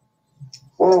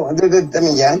 Well, I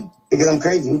mean, yeah, because I'm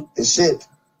crazy as shit.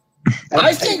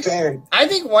 I think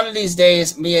one of these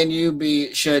days, me and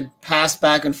you should pass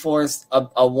back and forth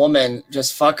a woman,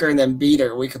 just fuck her and then beat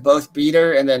her. We could both beat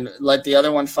her and then let the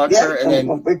other one fuck her and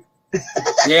then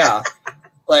yeah,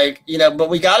 like but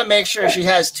we got to make sure she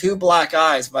has 2 black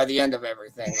eyes by the end of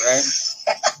everything, right?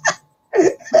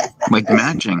 Like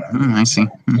matching. I see.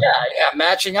 Yeah,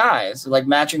 matching eyes, like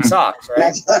matching socks,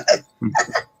 right? She'd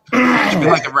be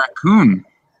like a raccoon.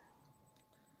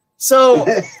 So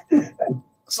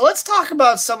let's talk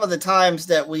about some of the times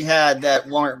that we had that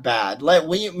weren't bad. Like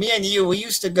me and you, we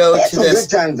used to go to this.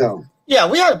 Good times though. Yeah,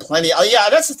 we had plenty. Yeah,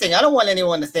 that's the thing. I don't want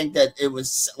anyone to think that it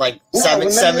was like 70.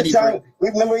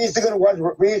 Remember, we used to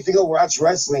go watch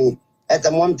wrestling at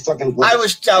the one fucking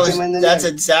place. That's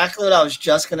exactly what I was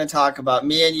just going to talk about.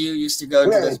 Me and you used to go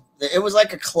to this. It was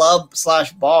like a club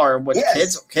 / bar with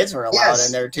kids were allowed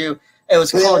in there too. It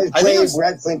was called. I think it was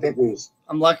wrestling pay-per-views.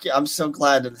 I'm lucky. I'm so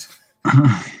glad.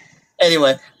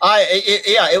 Anyway,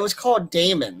 it was called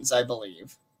Damon's, I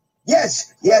believe.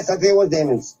 Yes, I think it was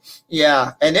Damon's.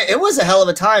 Yeah, and it was a hell of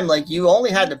a time. Like you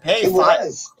only had to pay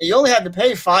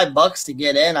 $5 to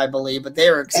get in, I believe, but they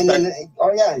were expecting. And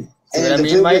then the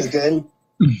food was good.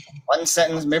 One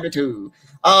sentence, maybe 2.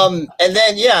 And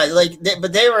then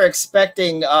but they were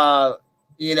expecting for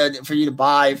you to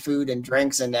buy food and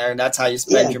drinks in there, and that's how you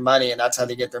spend your money, and that's how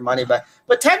they get their money back.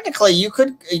 But technically, you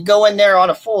could go in there on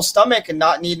a full stomach and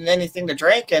not needing anything to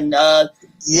drink, and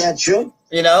yeah, true.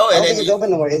 And I don't think it's open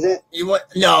anymore, is it?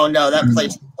 No, that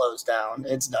place is closed down.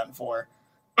 It's done for.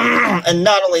 And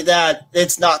not only that,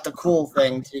 it's not the cool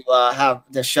thing to have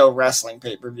to show wrestling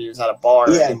pay-per-views at a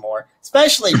bar anymore,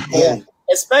 especially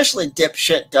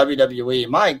dipshit WWE.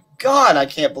 My God, I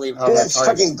can't believe how that's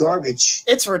fucking garbage.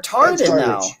 It's retarded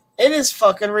now. It is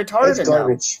fucking retarded it's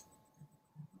garbage.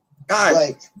 Now.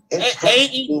 God,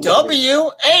 AEW,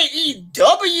 you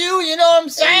know what I'm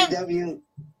saying? AEW.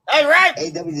 All right.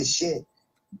 AEW the shit.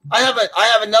 I have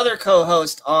another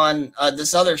co-host on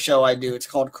this other show I do. It's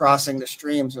called Crossing the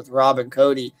Streams with Rob and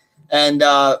Cody. And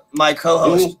my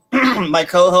co-host,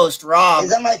 Rob. Is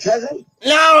that my cousin?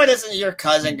 No, it isn't your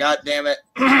cousin. God damn it!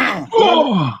 My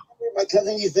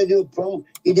cousin used to do a promo.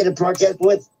 He did a podcast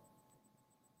with.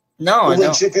 No, we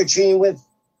went trick or treating with.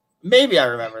 Maybe I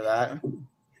remember that.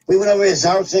 We went over his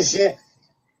house and shit.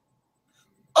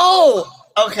 Oh,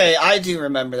 okay. I do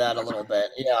remember that a little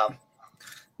bit. Yeah.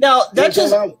 Now that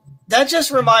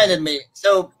just reminded me.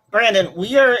 So Brandon,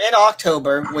 we are in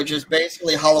October, which is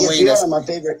basically Halloween. Yes, you are my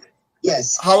favorite.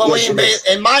 Yes. Halloween, yes,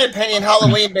 in my opinion,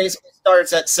 Halloween basically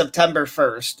starts at September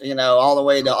 1st, all the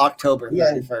way to October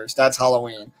 31st. That's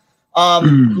Halloween. Now,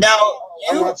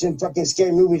 I'm watching fucking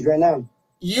scary movies right now.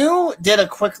 You did a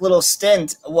quick little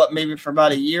stint, maybe for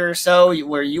about a year or so,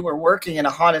 where you were working in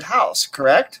a haunted house,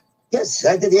 correct? Yes,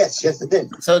 I did. Yes, I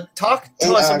did. So talk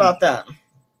to us about that.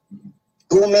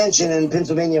 Cool Mansion in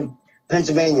Pennsylvania.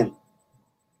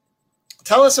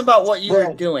 Tell us about what you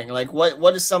were doing. Like,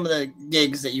 what is some of the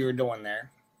gigs that you were doing there?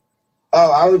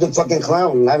 Oh, I was a fucking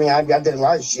clown. I mean, I did a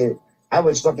lot of shit. I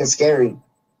was fucking scary.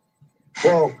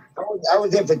 Well, I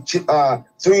was there for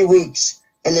 3 weeks,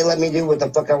 and they let me do what the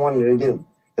fuck I wanted to do.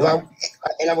 I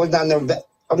was not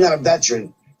I'm not a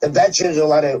veteran. The veterans are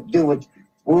allowed to do with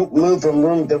move from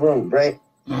room to room, right?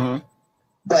 Mm-hmm.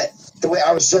 But the way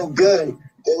I was so good,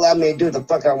 they allowed me to do the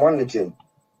fuck I wanted to.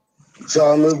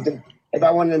 So I moved. If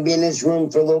I wanted to be in this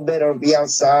room for a little bit or be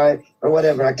outside or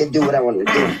whatever, I could do what I wanted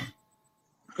to do.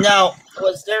 Now,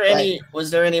 was there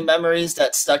any memories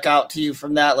that stuck out to you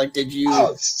from that? Like, did you?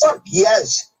 Oh fuck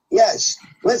yes.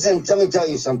 Listen, let me tell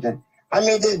you something. I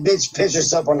made this bitch piss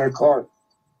herself on her car.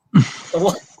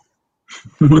 What?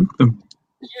 What the?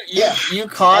 You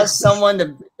caused someone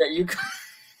to that you.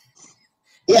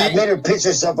 Yeah, I made her piss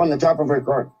herself on the top of her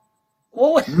car.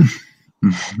 What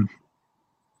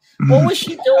was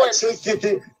she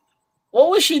doing? What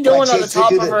was she doing on the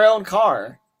top of her own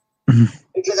car?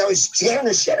 Because I was scaring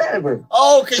the shit out of her.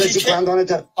 Oh, because she climbed on the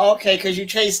top. Okay, because you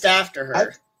chased after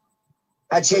her.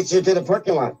 I chased her to the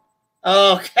parking lot.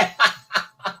 Okay.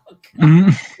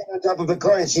 On top of the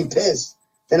car, and she pissed.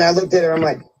 Then I looked at her. I'm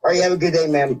like, "All right, have a good day,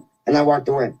 ma'am," and I walked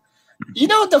away. You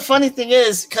know what the funny thing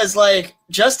is? Because, like,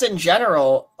 just in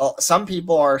general, some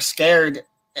people are scared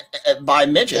by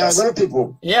midgets. Yeah, little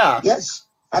people. Yeah. Yes,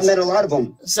 I met a lot of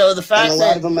them. So the fact and a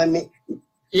lot of them I made.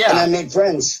 Yeah. And I made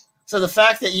friends. So the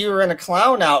fact that you were in a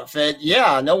clown outfit,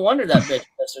 yeah, no wonder that bitch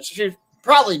pissed her. She was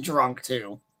probably drunk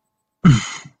too.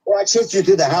 Well, I chased her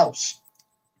through the house.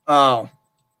 Oh.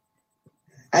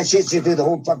 I chased her through the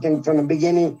whole fucking, from the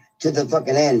beginning to the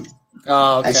fucking end.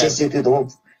 Oh, okay. I chased her through the whole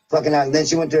fucking house. Then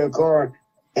she went to her car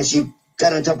and she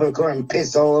got on top of her car and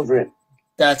pissed all over it.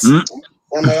 That's. Then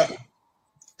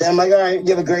I'm like, all right, you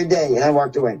have a great day, and I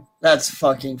walked away. That's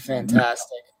fucking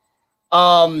fantastic.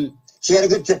 She had a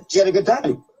good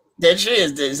time. Did she?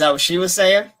 Is that what she was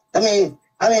saying? I mean,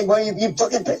 well, you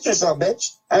fucking pissed yourself,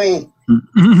 bitch. I mean,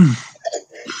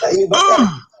 you know,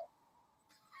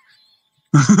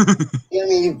 I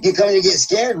mean, you come to get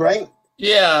scared, right?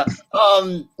 Yeah.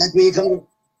 That's where you come.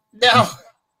 Now,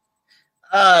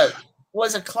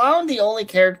 was a clown the only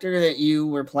character that you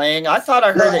were playing? I thought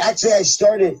I heard. No, actually, I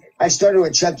started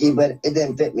with Chucky, but it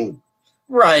didn't fit me.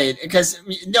 Right, because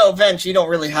no, Vince, you don't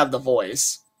really have the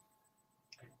voice.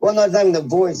 Well, not having the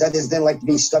voice, I just didn't like to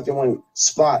be stuck in one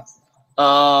spot.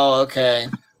 Oh, okay.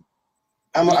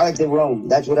 I like to roam.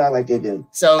 That's what I like to do.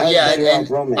 So yeah,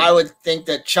 and I would think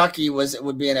that Chucky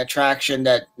would be an attraction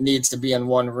that needs to be in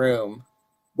one room.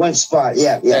 One spot,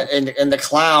 yeah. And the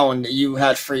clown, you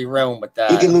had free roam with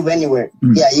that. You can move anywhere.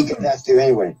 Yeah, you can pass through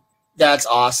anywhere. That's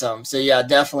awesome. So yeah,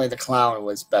 definitely the clown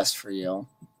was best for you.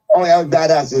 Oh yeah, I was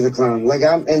badass as a clown. Like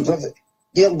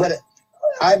but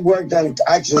I've worked on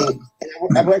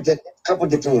I worked at a couple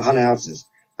different haunted houses.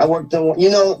 I worked on,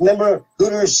 remember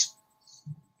Hooters?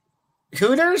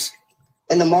 Hooters?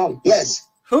 In the mall, yes.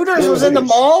 Hooters was in the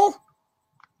mall?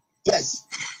 Yes.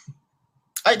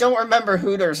 I don't remember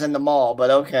Hooters in the mall, but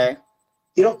okay.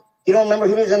 You don't remember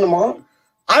Hooters in the mall?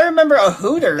 I remember a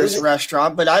Hooters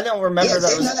restaurant, but I don't remember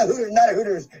that was not a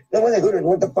Hooters. That wasn't Hooters.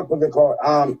 What the fuck was it called?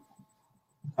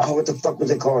 What the fuck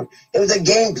was it called? It was a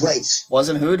game place.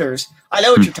 Wasn't Hooters. I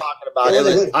know what you're talking about.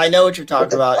 I know what you're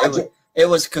talking about. It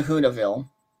was Kahunaville.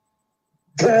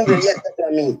 Kahunaville, yes, that's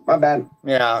what I mean. My bad.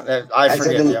 Yeah, I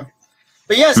forgive you.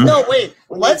 But yes, no, wait.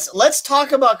 Let's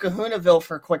talk about Kahunaville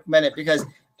for a quick minute, because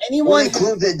anyone they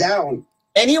closed it down.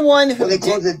 Anyone who they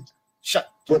closed it.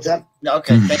 What's up?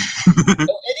 Okay.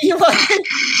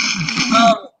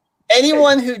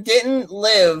 Anyone who didn't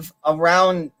live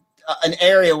around an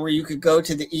area where you could go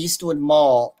to the Eastwood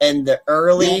Mall in the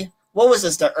early, what was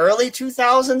this, the early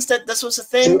 2000s that this was a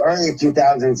thing? Early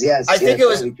 2000s, yes. I think it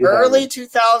was early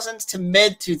 2000s to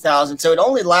mid 2000s. So it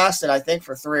only lasted, I think,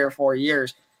 for 3 or 4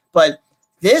 years. But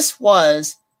this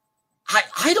was,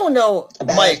 I don't know,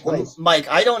 Mike,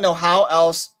 I don't know how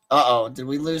else. Did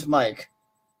we lose Mike?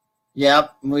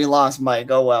 Yep, we lost Mike.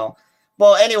 Oh, well.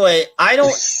 Well, anyway, I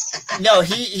don't know.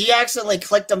 He accidentally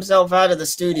clicked himself out of the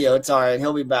studio. It's all right.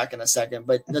 He'll be back in a second.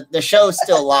 But the show's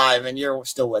still live, and you're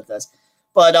still with us.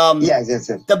 But yes.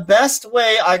 the best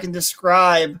way I can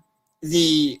describe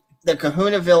the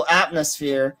Kahunaville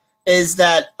atmosphere is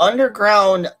that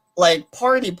underground like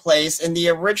party place in the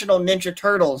original Ninja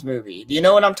Turtles movie. Do you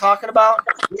know what I'm talking about?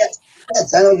 Yes,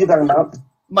 I know what you're talking about.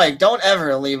 Mike, don't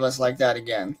ever leave us like that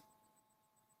again.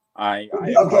 Okay.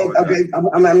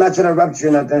 I'm not trying to interrupt you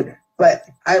or nothing, but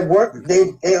I worked.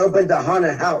 They opened a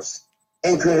haunted house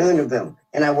in Kahunaville,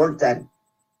 and I worked at it.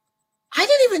 I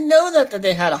didn't even know that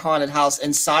they had a haunted house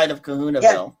inside of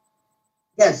Kahunaville.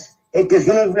 Yes,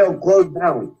 Kahunaville closed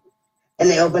down, and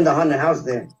they opened a haunted house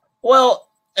there. Well,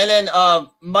 and then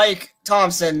Mike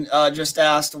Thompson just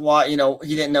asked why, he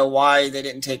didn't know why they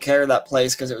didn't take care of that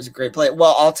place because it was a great place.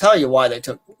 Well, I'll tell you why they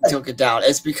took it down.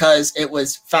 It's because it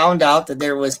was found out that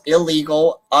there was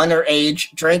illegal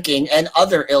underage drinking and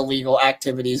other illegal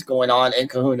activities going on in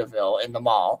Kahunaville in the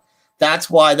mall. That's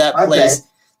why that place.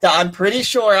 I'm pretty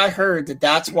sure I heard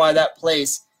that's why that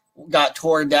place got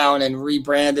torn down and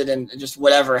rebranded and just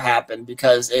whatever happened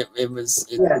because there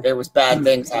was bad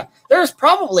things. There's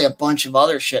probably a bunch of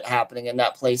other shit happening in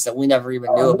that place that we never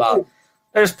even knew about.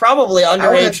 There's probably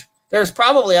underage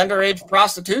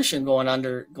prostitution going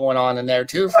on in there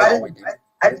too. For all we do.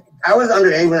 I was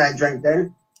underage when I drank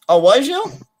there. Oh, was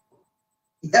you?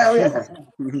 Yeah.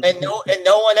 And no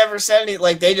one ever said anything.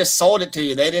 Like they just sold it to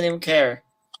you. They didn't even care.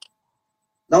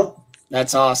 Nope.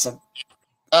 That's awesome.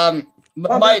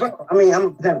 Mike, I'm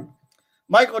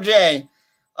Michael J.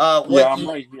 I'm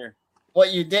right here.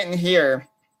 What you didn't hear,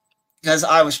 because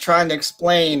I was trying to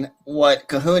explain what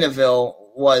Kahunaville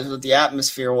was, what the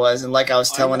atmosphere was, and like I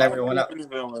was telling everyone else.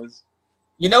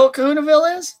 You know what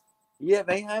Kahunaville is? Yeah,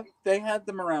 they had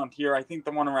them around here. I think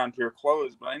the one around here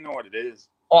closed, but I know what it is.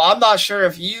 Well, I'm not sure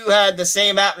if you had the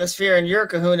same atmosphere in your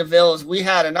Kahunaville as we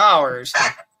had in ours,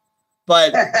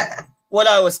 but what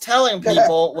I was telling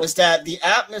people was that the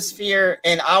atmosphere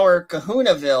in our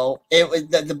Kahunaville, it was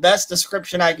the best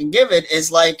description I can give it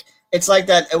is like it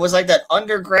was like that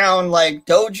underground like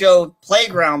dojo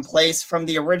playground place from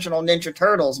the original Ninja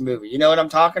Turtles movie. You know what I'm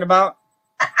talking about?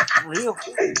 Real.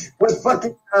 With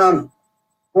fucking oh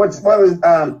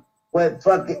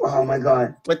my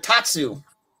god. With Tatsu.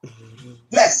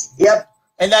 Yes. Yep.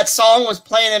 And that song was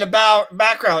playing in the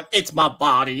background. It's my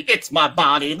body. It's my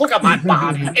body. Look at my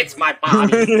body. It's my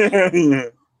body.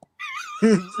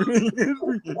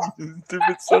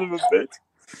 Stupid son of a bitch.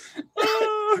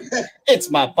 It's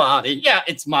my body. Yeah,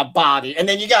 it's my body. And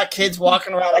then you got kids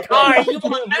walking around like, all right, you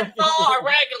want menthol or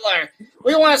regular?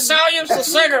 We want to sell you some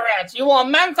cigarettes. You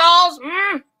want menthols?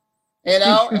 You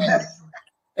know?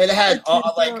 And it had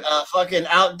fucking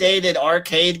outdated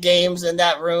arcade games in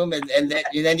that room, and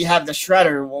then you have the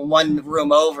shredder one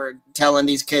room over telling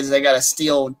these kids they got to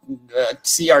steal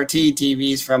CRT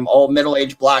TVs from old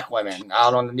middle-aged black women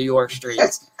out on the New York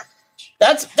streets.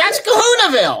 That's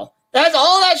Kahunaville. That's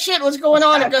all that shit was going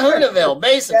on in Kahunaville,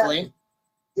 basically.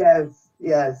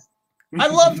 Yes. I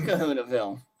loved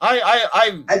Kahunaville.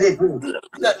 I did.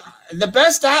 The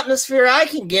best atmosphere I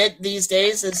can get these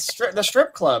days is the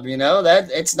strip club. You know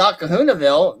that it's not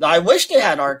Kahunaville. I wish they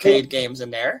had arcade games in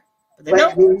there. But they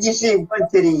don't. You see one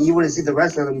titty, you want to see the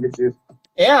rest of them bitches.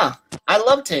 Yeah, I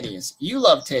love titties. You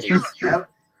love titties.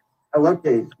 I love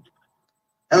titties.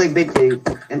 I like big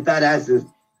titties and fat asses.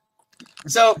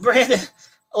 So Brandon,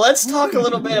 let's talk a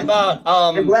little bit about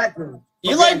black girls.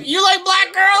 You like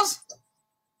black girls?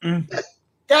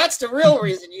 That's the real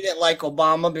reason you didn't like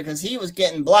Obama, because he was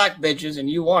getting black bitches and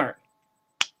you weren't.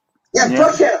 Yeah.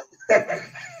 Fuck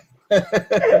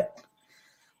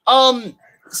him.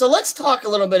 So let's talk a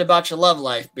little bit about your love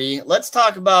life, B. Let's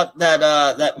talk about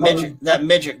that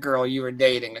midget girl you were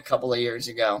dating a couple of years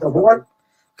ago.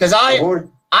 Because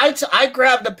I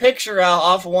grabbed a picture out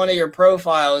off of one of your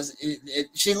profiles.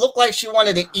 She looked like she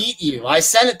wanted to eat you. I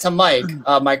sent it to Mike,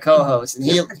 my co-host, and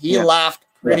he laughed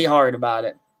pretty hard about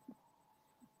it.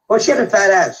 Well, she had a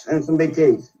fat ass and some big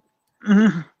titties.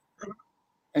 And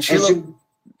she looked,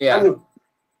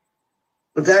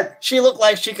 what's that? She looked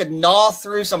like she could gnaw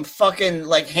through some fucking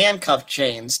like handcuff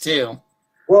chains too.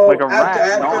 Well, like a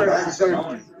rat.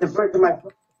 The first time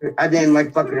I didn't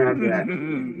like fucking her after that.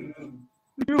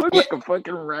 You look like a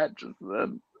fucking rat just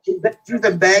then. She used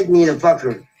to beg me to fuck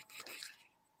her.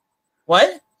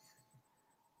 What?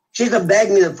 She used to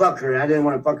beg me to fuck her. I didn't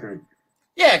want to fuck her.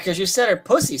 Yeah, because you said her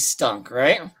pussy stunk,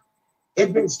 right?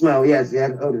 It did smell, yes. It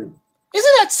had odor.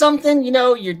 Isn't that something,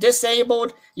 you're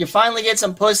disabled, you finally get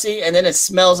some pussy, and then it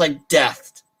smells like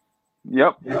death?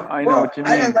 Yep, I know what you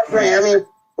mean. I didn't like her. I mean,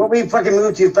 we fucking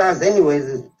moved too fast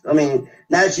anyways.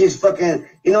 Now she's fucking,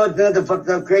 you know what's the fucked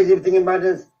up crazy thing about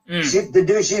this? The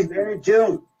dude she's married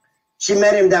to, she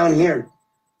met him down here.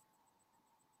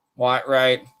 What,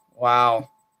 right. Wow.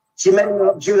 She met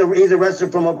him. He's a wrestler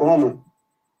from Oklahoma.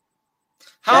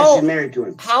 Now she's married to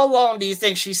him. How long do you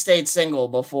think she stayed single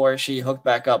before she hooked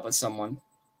back up with someone?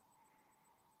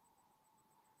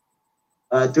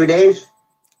 3 days.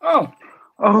 Oh,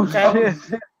 okay.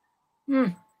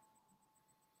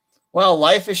 Well,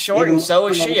 life is short, and so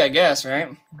is she, I guess, right?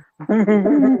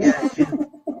 Yeah.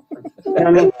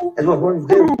 I mean, that's what whores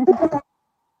do.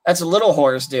 That's what little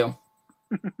whores do.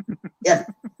 Yeah,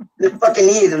 they fucking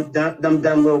need them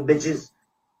dumb little bitches.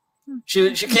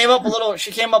 She came up a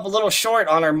little short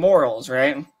on her morals,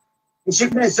 right? And she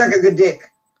couldn't suck a good dick.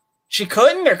 She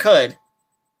couldn't or could?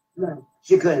 No,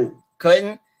 she couldn't.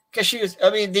 Couldn't? Because she was.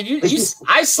 I mean, did you?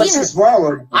 I But she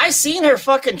swallowed. seen her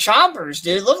fucking chompers,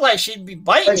 dude. It looked like she'd be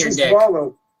biting But your she dick.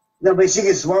 swallowed. No, but she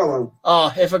can swallow.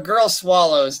 Oh, if a girl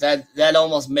swallows, that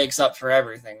almost makes up for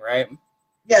everything, right?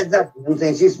 Yeah, that's what I'm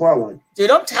saying. She swallowed.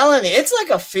 Dude, I'm telling you, it's like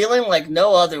a feeling like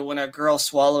no other when a girl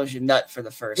swallows your nut for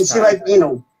the first And time. she like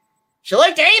anal. She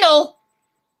liked anal.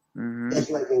 Mhm. Yeah,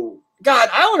 she like anal. God,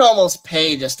 I would almost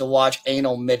pay just to watch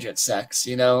anal midget sex.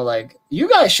 You know, like you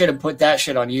guys should have put that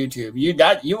shit on YouTube. You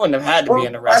wouldn't have had to be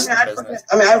in the wrestling business.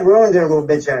 I ruined her little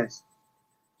bitch ass.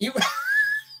 You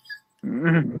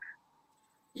Mhm.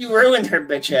 you ruined her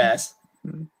bitch ass.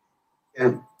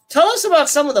 Yeah. Tell us about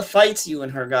some of the fights you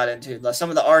and her got into, like some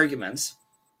of the arguments.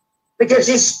 Because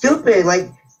she's stupid.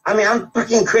 Like, I mean, I'm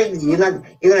fucking crazy. You're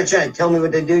gonna try to tell me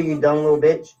what to do, you dumb little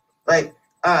bitch. Like,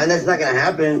 and that's not gonna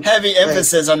happen. Heavy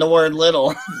emphasis on the word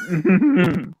little.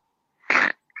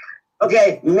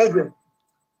 Okay, midriff.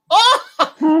 Oh,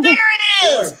 there it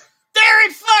is. There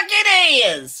it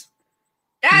fucking is.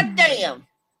 God damn.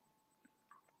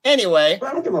 Anyway,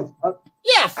 I don't give a fuck.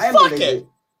 yeah, I am fuck a it. midget.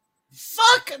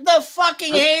 Fuck the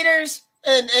fucking haters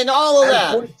and all of I'm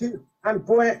that. 42. I am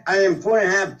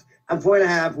 4.5. I'm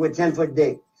 4.5 with 10-foot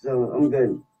dick. So I'm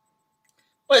good.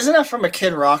 What, isn't that from a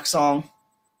Kid Rock song?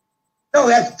 No,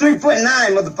 that's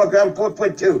 3'9", motherfucker. I'm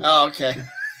 4'2". Oh, okay.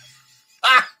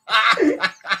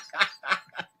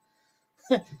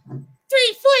 3'9"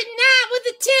 with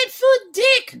a 10-foot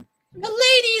dick. The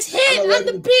lady's head on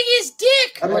the biggest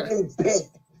dick. I'm a lady's pig.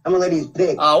 I'm a lady's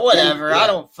pig. Oh, whatever. Yeah. I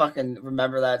don't fucking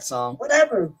remember that song.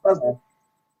 Whatever. Fuck it.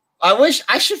 I wish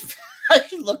I should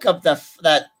look up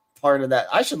that part of that.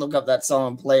 I should look up that song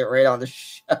and play it right on the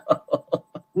show.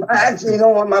 I actually know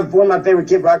one of my favorite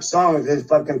Kid Rock songs is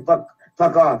fucking fuck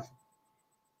off.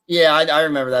 Yeah, I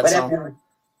remember that song. Whatever.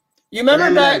 You remember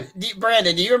Whatever.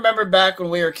 Brandon? Do you remember back when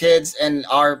we were kids and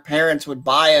our parents would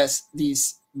buy us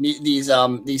these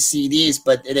CDs,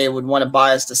 but they would want to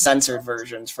buy us the censored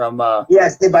versions from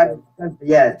Yes, they buy.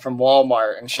 Yeah. from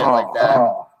Walmart and shit like that.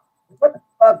 Oh. What the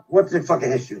fuck? What's the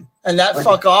fucking issue? And that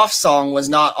 "fuck off" song was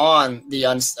not on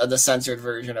the censored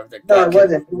version of the. No, it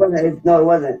wasn't. It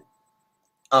wasn't.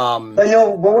 But no,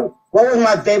 what was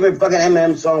my favorite fucking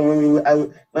Eminem song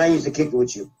when I used to kick it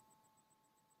with you?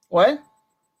 What?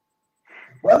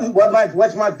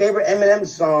 What's my favorite Eminem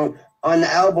song on the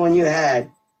album you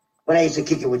had when I used to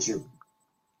kick it with you?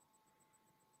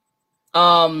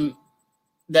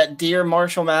 That Dear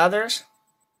Marshall Mathers.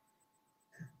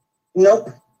 Nope.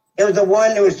 It was the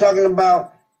one that was talking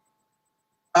about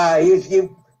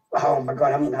you oh my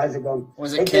god, how's it going?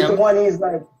 Was it It's Kim? the one he's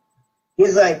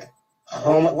like,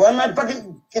 oh my, what am I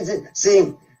fucking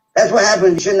see? That's what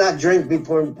happened. You should not drink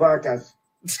before the podcast.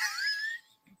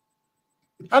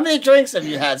 How many drinks have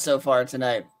you had so far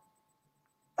tonight?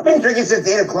 I've been drinking since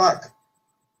 8 o'clock.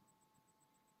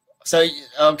 So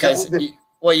okay,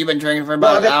 you've been drinking for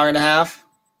about an hour and a half?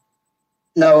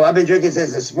 No, I've been drinking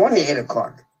since this morning, 8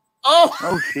 o'clock.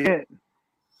 Oh, shit.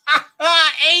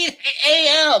 8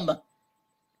 a.m.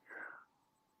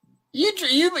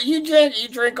 You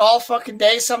drink all fucking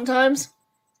day sometimes?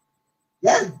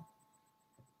 Yeah.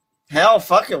 Hell,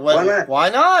 fuck it. Why not? Why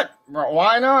not?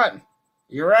 Why not?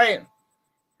 You're right.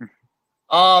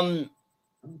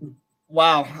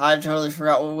 Wow, I totally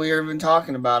forgot what we were even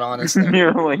talking about, honestly.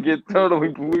 You're like, it totally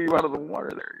blew you out of the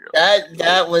water there.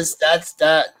 That's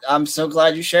I'm so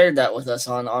glad you shared that with us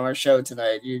on our show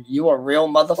tonight. You a real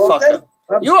motherfucker.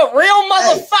 You a real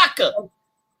motherfucker.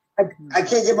 I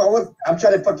can't get I'm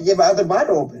trying to fucking get my other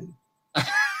bottle open. I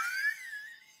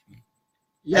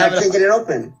can't get it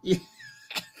open.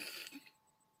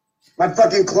 My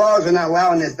fucking claws are not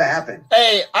allowing this to happen.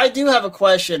 Hey, I do have a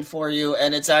question for you,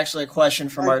 and it's actually a question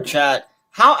from our chat.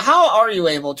 How are you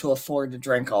able to afford to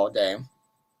drink all day?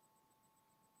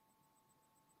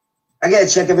 I get a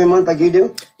check every month like you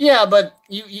do. Yeah, but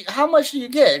you how much do you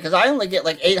get? Because I only get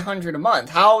like $800 a month.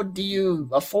 How do you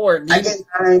afford? I get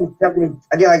 $970.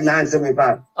 I get like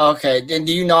 $975. Okay, then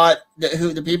do you not?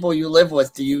 The people you live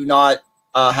with, do you not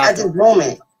have? That's his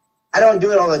roommate. I don't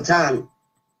do it all the time.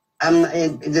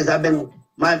 I've been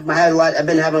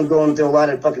going through a lot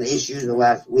of fucking issues the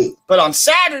last week. But on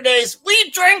Saturdays, we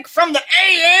drink from the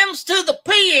AMs to the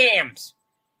PMs.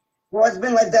 Well, it's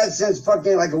been like that since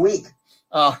fucking like a week.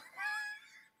 Oh.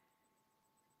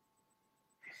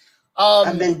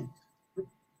 I've been.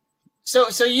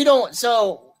 So you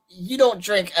don't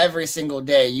drink every single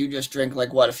day. You just drink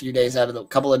like what, a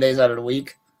couple of days out of the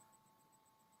week?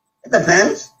 It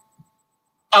depends.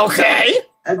 Okay.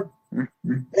 It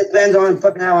depends on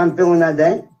fucking how I'm feeling that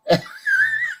day.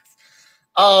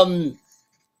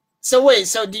 So wait,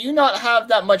 so do you not have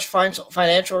that much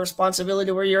financial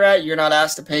responsibility where you're at? You're not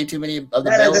asked to pay too many of the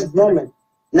bills? Not at this moment.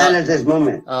 Not at this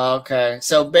moment. Okay.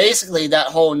 So basically that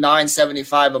whole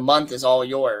 $975 a month is all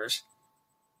yours.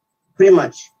 Pretty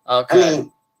much. Okay. I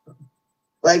mean,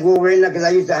 like we're in there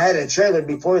because I had a trailer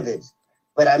before this,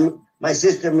 but my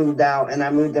sister moved out and I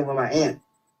moved in with my aunt.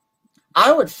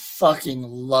 I would fucking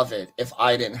love it if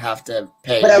I didn't have to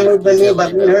pay. But me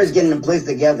and her's getting a place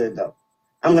together though.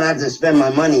 I'm gonna have to spend my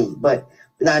money, but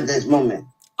not at this moment.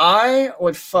 I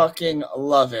would fucking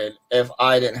love it if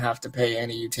I didn't have to pay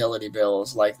any utility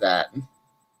bills like that.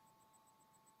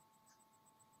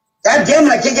 God damn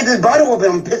it, I can't get this bottle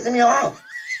open. I'm pissing me off.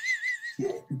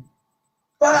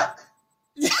 Fuck.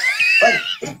 Like,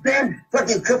 damn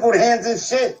fucking crippled hands and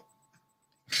shit.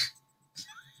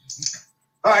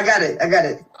 Oh, I got it.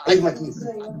 Here's my keys.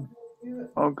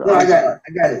 Oh, God. No, I got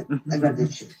it. I got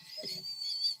this shit.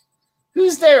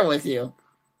 Who's there with you?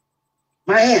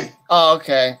 My aunt. Oh,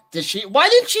 okay. Why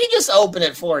didn't she just open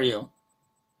it for you?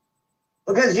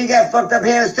 Because she got fucked up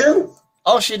hands too.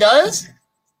 Oh, she does?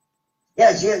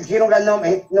 Yeah, she don't got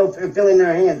no feeling in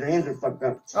her hands. Her hands are fucked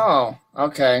up. Oh,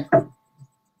 okay.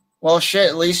 Well, shit,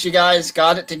 at least you guys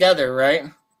got it together, right?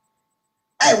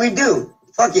 Hey, we do.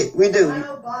 Fuck it, we do.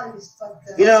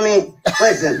 You know what I mean?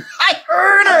 Listen. I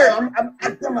heard her.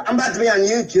 I'm about to be on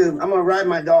YouTube. I'm gonna ride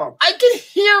my dog. I could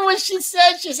hear what she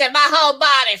said. She said, my whole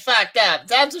body fucked up.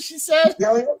 That's what she said?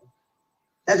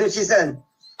 That's what she said.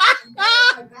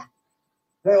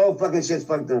 Her whole fucking shit's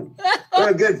fucked up. We're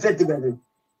a good fit together.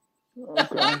 Oh,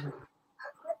 God.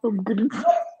 I'm getting...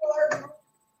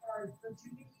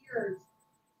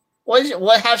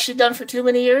 What has she done for too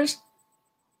many years?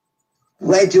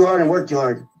 Lay too hard and work too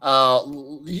hard.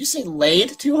 Did you say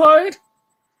laid too hard?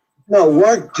 No,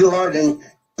 work too hard and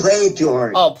play too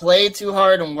hard. Oh, play too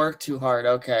hard and work too hard.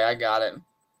 Okay, I got it.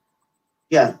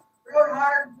 Yeah. Rode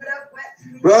hard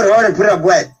and put up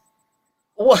wet.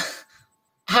 What?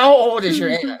 How old is your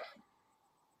aunt?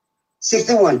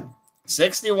 61.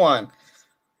 61.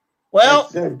 Well,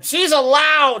 she's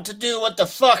allowed to do what the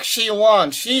fuck she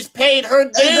wants. She's paid her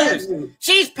dues. Exactly.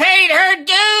 She's paid her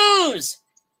dues.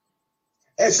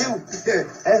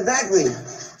 Exactly.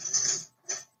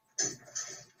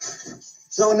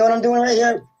 So you know what I'm doing right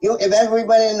here? If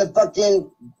everybody in the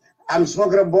fucking, I'm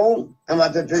smoking a bowl, I'm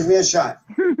about to drink me a shot.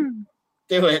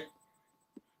 Do it.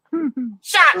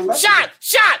 Shot.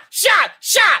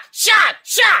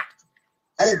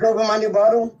 I just opened my new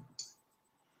bottle.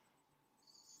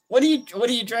 What are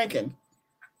you drinking?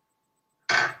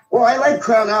 Well, I like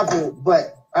Crown Apple,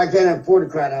 but I can't afford a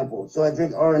Crown Apple, so I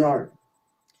drink R&R.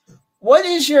 What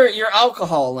is your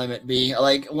alcohol limit be?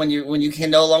 Like when you can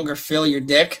no longer fill your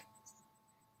dick?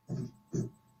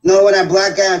 No, when I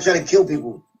black out, I try to kill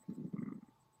people.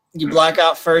 You black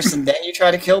out first and then you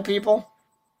try to kill people?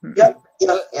 Yep.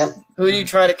 Who do you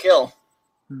try to kill?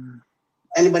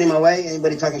 Anybody in my way?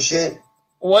 Anybody talking shit?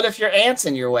 What if your aunt's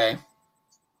in your way?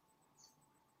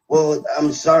 Well,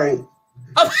 I'm sorry.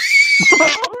 I'm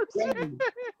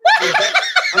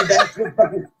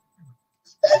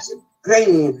that's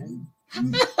great.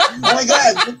 Oh my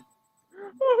God.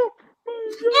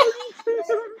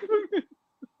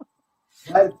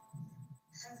 I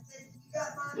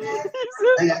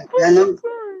know.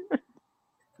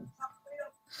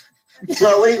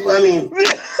 So I mean.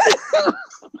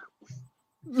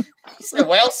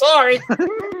 Well, sorry.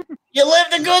 You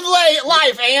lived a good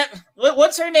life, Aunt.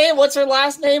 What's her name? What's her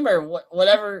last name? Or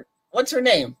whatever. What's her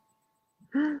name?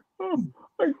 Oh,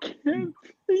 I can't.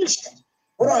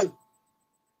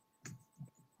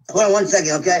 Hold on 1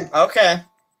 second, okay? Okay.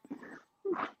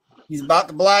 He's about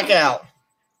to black out.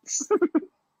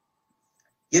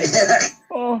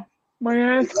 Oh, my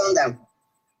ass. Calm down.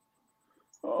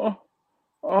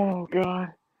 Oh,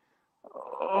 God.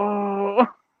 Oh.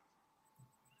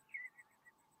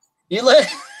 You live.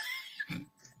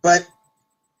 But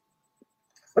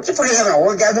what the fuck, is having an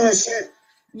orgasm and shit?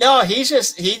 No, he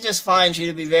just finds you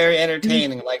to be very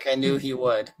entertaining, like I knew he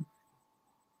would.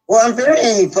 Well, I'm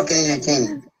very fucking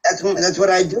entertaining. That's what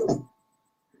I do.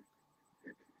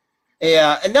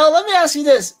 Yeah, and now let me ask you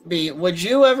this, B. Would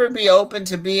you ever be open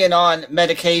to being on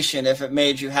medication if it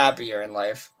made you happier in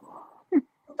life?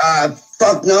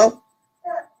 Fuck no.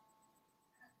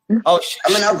 Oh,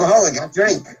 I'm an alcoholic. I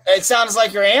drink. It sounds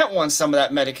like your aunt wants some of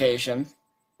that medication.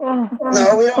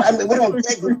 No, we don't. I mean, we don't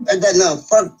take that. No,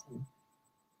 fuck.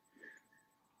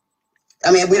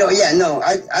 I mean, we don't. Yeah, no.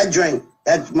 I drink.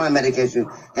 That's my medication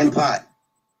and pot.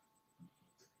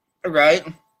 Right.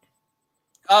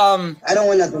 I don't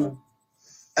want nothing.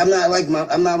 I'm not like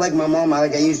my mom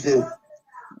like I used to.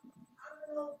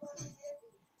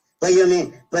 But you know what I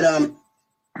mean? But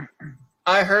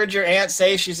I heard your aunt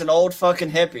say she's an old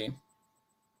fucking hippie.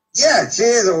 Yeah, she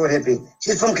is an old hippie.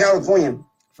 She's from California.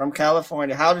 From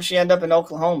California. How did she end up in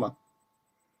Oklahoma?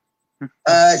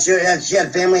 She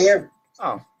had family here.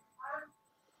 Oh.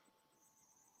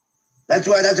 That's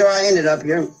why I ended up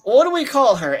here. What do we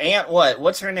call her? Aunt what?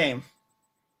 What's her name?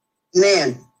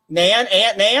 Nan. Nan?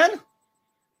 Aunt Nan?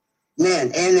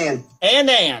 Nan. Aunt Nan. Aunt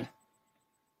Nan.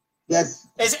 Yes.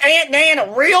 Is Aunt Nan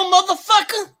a real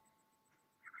motherfucker?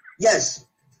 Yes.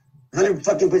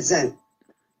 100%.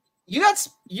 You got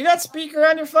speaker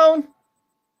on your phone?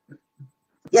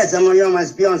 Yes, I'm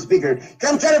on speaker.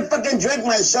 Come try to fucking drink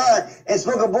my shot and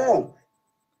smoke a bowl.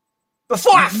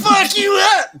 Before I fuck you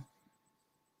up!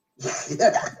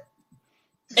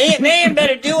 Aunt Nan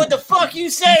better do what the fuck you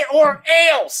say or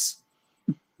else.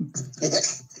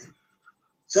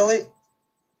 So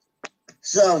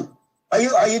are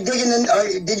you digging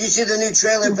did you see the new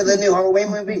trailer for the new Halloween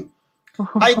movie?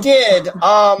 I did.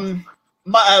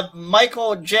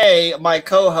 Michael J, my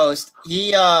co-host,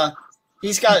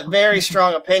 he's got very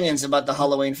strong opinions about the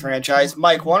Halloween franchise.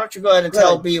 Mike, why don't you go ahead and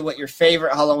tell B what your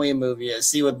favorite Halloween movie is?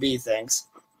 See what B thinks.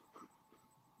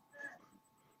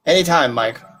 Anytime,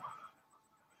 Mike.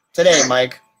 Today,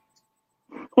 Mike.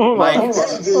 Mike.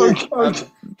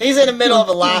 He's in the middle of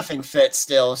a laughing fit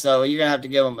still, so you're gonna have to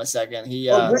give him a second.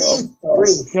 Halloween 6,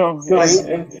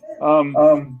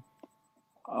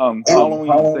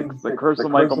 The Curse of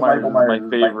Michael Myers is my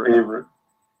favorite.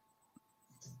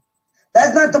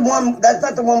 That's not the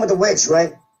one with the witch,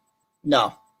 right?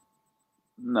 No.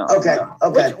 Okay.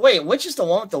 Wait, which is the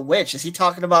one with the witch? Is he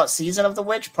talking about Season of the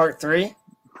Witch, Part 3?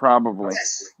 Probably.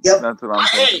 Yep. That's what I'm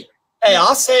thinking. Hey,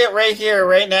 I'll say it right here,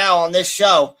 right now on this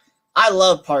show. I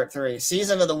love Part 3.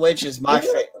 Season of the Witch is my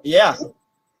favorite. Yeah.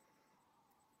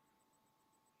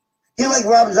 You like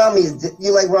Rob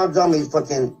Zombie's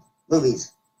fucking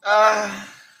movies? I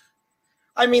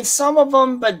mean, some of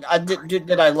them, but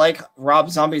did I like Rob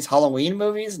Zombie's Halloween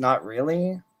movies? Not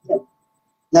really.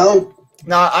 No,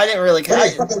 I didn't really care.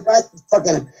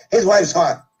 His wife's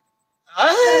hot.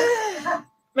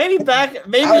 Maybe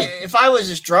if I was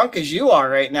as drunk as you are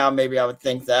right now, maybe I would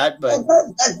think that. But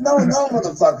no,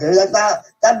 motherfucker.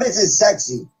 That bitch is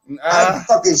sexy. I'd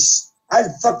fuck this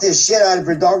shit out of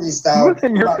her doggy style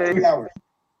in about 3 hours.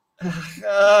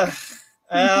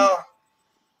 Well,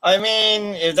 I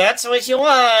mean, if that's what you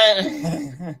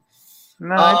want.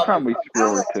 No, I'd probably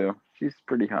screw her too. She's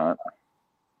pretty hot.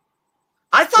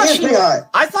 I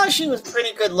thought she was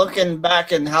pretty good looking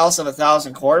back in House of a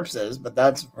Thousand Corpses, but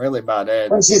that's really about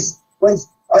it. Or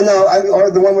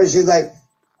the one where she's like,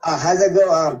 how's that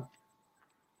go?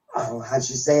 How'd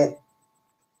she say it?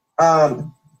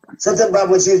 Something about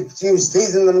when she was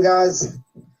teasing them guys.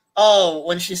 Oh,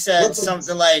 when she said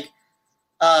something like,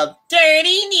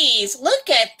 dirty knees, look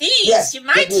at these. Yes,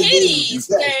 My titties,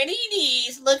 dirty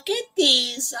knees, look at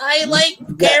these. I like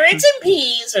carrots and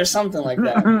peas, or something like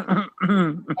that.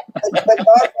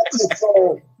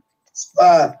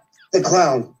 The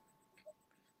clown.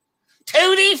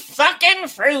 Tutti fucking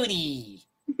fruity.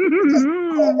 He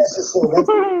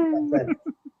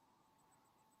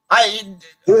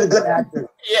was a good actor.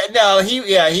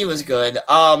 He was good.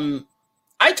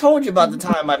 I told you about the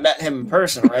time I met him in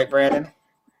person, right, Brandon?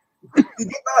 You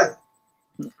did not.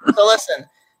 So listen,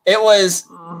 it was,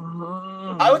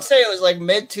 I would say it was like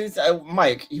mid-2000.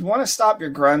 Mike, you want to stop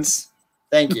your grunts?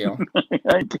 Thank you.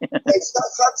 I can't. Hey,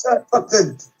 stop fuck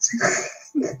the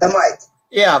mic.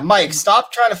 Yeah, Mike,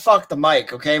 stop trying to fuck the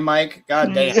mic, okay, Mike?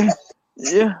 God damn.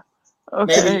 Yeah.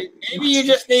 Okay. Maybe you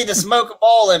just need to smoke a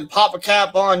bowl and pop a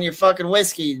cap on your fucking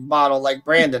whiskey bottle like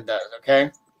Brandon does,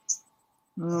 okay?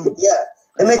 Yeah.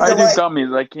 I do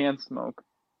gummies. I can't smoke.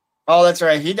 Oh, that's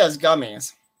right. He does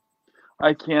gummies.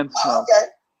 I can't smoke. Okay.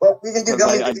 Well, we can do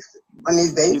gummies on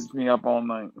these days. Keeps me up all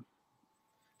night.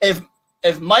 If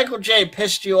Michael J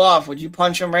pissed you off, would you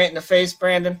punch him right in the face,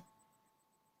 Brandon?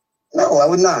 No, I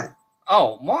would not.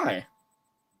 Oh, why?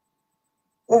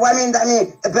 Well, I mean,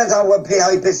 depends on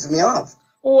how he pisses me off.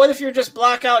 Well, what if you're just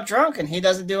blackout drunk and he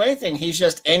doesn't do anything? He's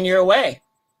just in your way.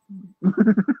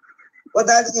 Well,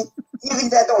 usually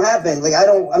that don't happen. Like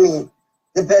I mean,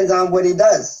 depends on what he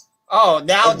does. Oh,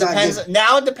 now it depends.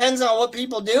 Now it depends on what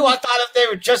people do. I thought if they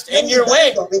were just in your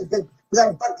way. I thought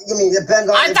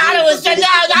it was just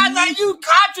now. You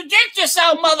contradict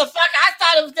yourself, motherfucker. I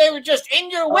thought if they were just in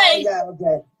your way. Yeah,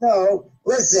 okay. No,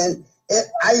 listen.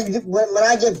 When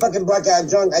I get fucking blackout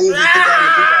drunk, I usually think I'm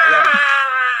the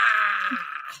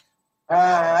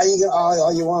people. You get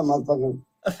all you want, motherfucker.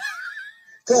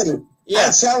 Cody, yeah.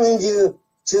 I challenge you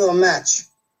to a match.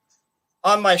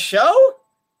 On my show?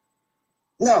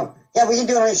 No. Yeah, we can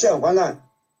do it on your show. Why not?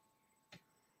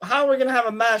 How are we gonna have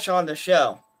a match on the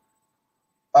show?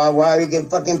 Well, we can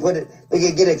fucking we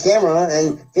can get a camera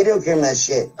and video camera that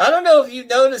shit. I don't know if you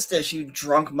noticed this, you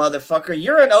drunk motherfucker.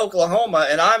 You're in Oklahoma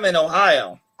and I'm in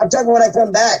Ohio. I'm talking when I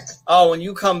come back. Oh, when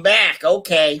you come back,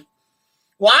 okay.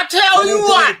 Well, I tell you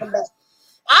what.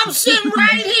 I'm sitting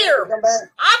right here.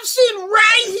 I'm sitting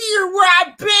right here where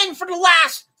I've been for the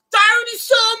last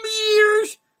 30-some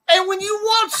years. And when you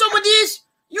want some of this,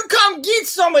 you come get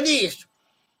some of this.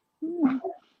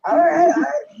 All right,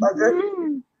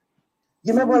 fucker.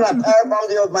 You remember when I powerbombed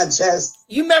you off my chest?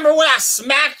 You remember when I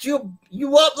smacked you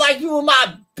up like you were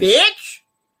my bitch?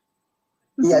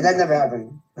 Yeah, that never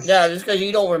happened. Yeah, just because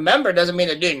you don't remember doesn't mean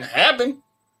it didn't happen.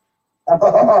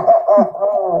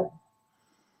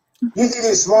 You see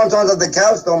these small tones of the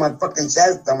couch on my fucking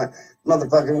chest, on my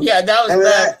motherfucker. Yeah, that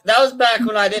was back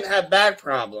when I didn't have back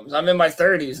problems. I'm in my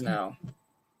 30s now.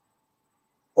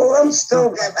 Well,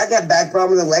 I got back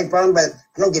problems and leg problems, but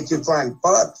I don't get too flying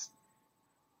fucked.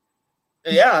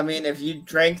 Yeah, I mean, if you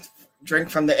drink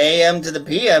from the AM to the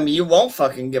PM, you won't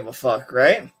fucking give a fuck,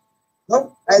 right?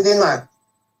 Nope, I do not.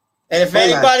 And if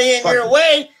anybody in your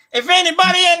way,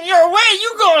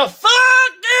 you gonna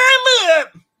fuck them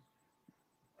up.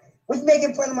 What's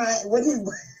making fun of my? What is?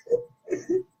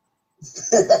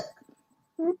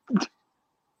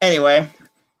 Anyway,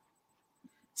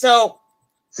 so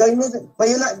you're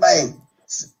not buying,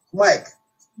 Mike.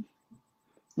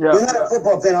 Yeah. You're not a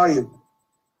football fan, are you?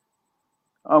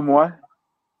 What?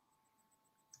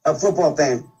 A football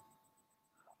fan.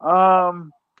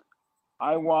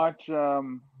 I watch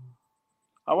the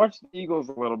Eagles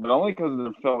a little bit, only because of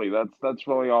the Philly. That's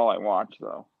really all I watch,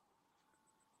 though.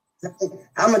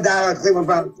 I'm a diehard Cleveland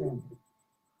Browns fan.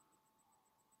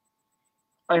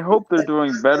 I hope they're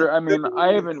doing better. I mean,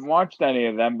 I haven't watched any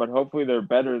of them, but hopefully they're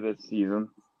better this season.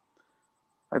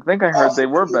 I think I heard they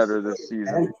were better this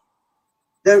season.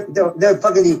 They're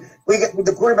fucking. We get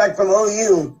the quarterback from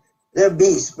OU. They're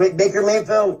beasts. Baker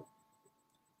Mayfield.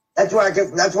 That's why I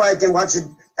can watch it.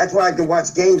 That's why I can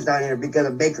watch games down here because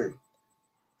of Baker.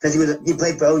 Because he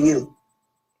played for OU.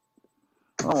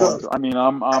 Oh, so, I mean,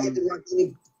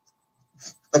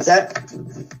 What's that?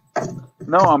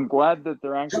 No, I'm glad that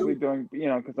they're actually doing.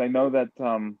 Because I know that.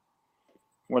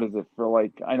 What is it for?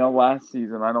 I know last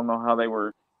season. I don't know how they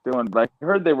were doing, but I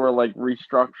heard they were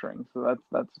restructuring. So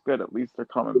that's good. At least they're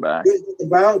coming back. The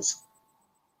Browns.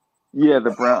 Yeah,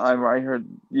 the Browns. I heard.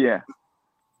 Yeah,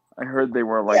 I heard they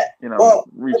were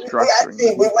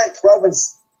restructuring.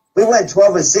 We went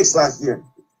 12-6 last year.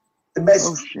 The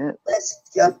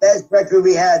best record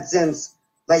we had since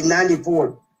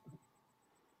 '94.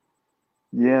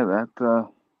 Yeah, that's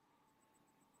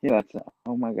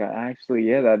oh my god. Actually,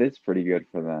 yeah, that is pretty good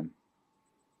for them.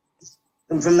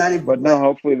 And from 90, but no,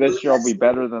 hopefully this year will be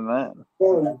better than that.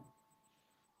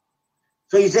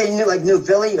 So you say New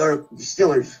Philly or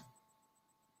Steelers?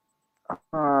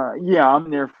 Yeah, I'm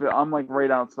near. I'm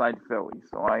right outside Philly,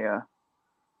 so I.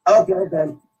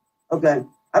 Okay.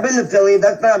 I've been to Philly.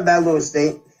 That's not a bad little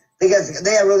state. They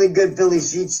have really good Philly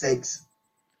cheesesteaks.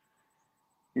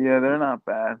 Yeah, they're not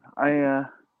bad. I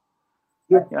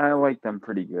like them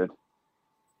pretty good.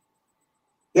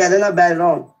 Yeah, they're not bad at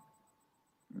all.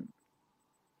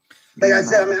 Like I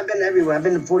said, I've been everywhere. I've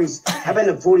been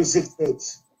to 46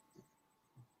 states.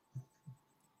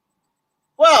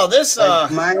 Well, this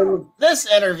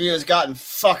interview has gotten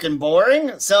fucking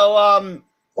boring. So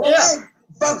yeah.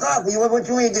 Fuck off. What you want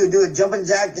to do? Do a jumping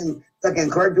jack and fucking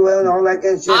cartwheel and all that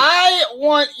kind of shit? I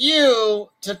want you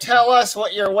to tell us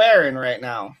what you're wearing right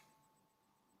now.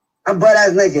 I'm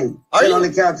butt-ass naked. Are you on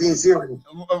the couch eating cereal?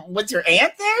 With your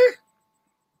aunt there?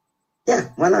 Yeah,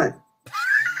 why not?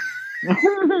 Oh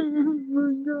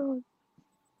my god.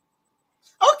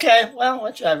 Okay, well,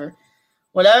 whichever.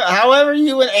 Whatever, however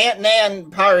you and Aunt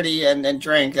Nan party and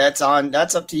drink, that's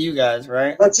up to you guys,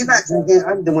 right? But you're not drinking.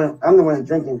 I'm the one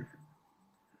drinking.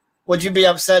 Would you be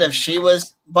upset if she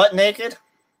was butt naked?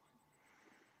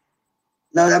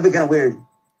 No, that'd be kind of weird.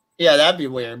 Yeah, that'd be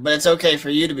weird, but it's okay for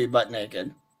you to be butt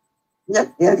naked. Yeah.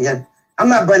 I'm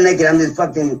not butt naked. I'm just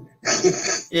fucking. You're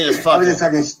just I was fucking. just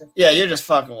talking shit. Yeah, you're just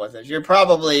fucking with it. You're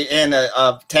probably in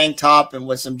a tank top and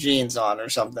with some jeans on or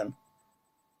something.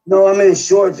 No, I'm in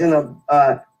shorts and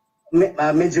a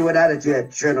midget with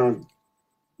attitude shirt on.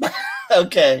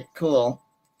 Okay, cool.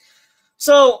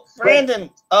 So, Brandon, in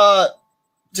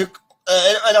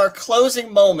our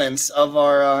closing moments of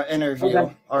our interview,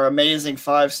 Okay. our amazing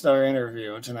 5-star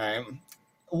interview tonight,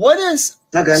 what is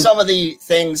Okay. some of the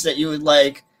things that you would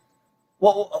like?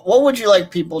 What would you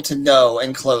like people to know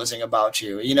in closing about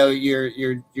you? You know,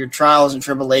 your trials and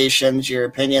tribulations, your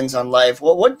opinions on life.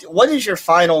 What is your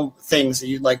final things that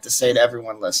you'd like to say to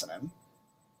everyone listening?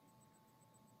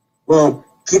 Well,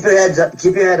 keep your head up.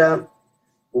 Keep your head up.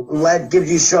 Life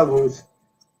gives you struggles,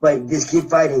 but just keep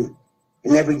fighting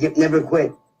and never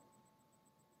quit.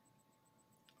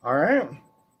 All right.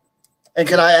 And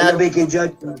can I add? Nobody can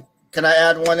judge you. Can I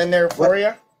add one in there for What?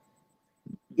 you?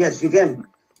 Yes, you can.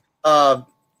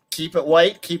 Keep it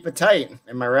white, keep it tight.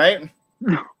 Am I right?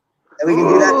 And we can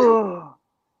do that.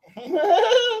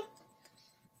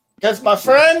 Because my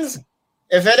friends,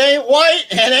 if it ain't white,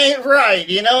 it ain't right.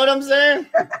 You know what I'm saying?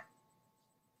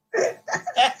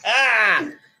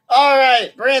 All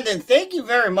right, Brandon, thank you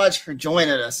very much for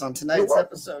joining us on tonight's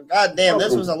episode. God damn,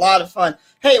 this was a lot of fun.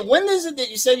 Hey, when is it that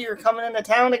you said you were coming into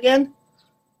town again?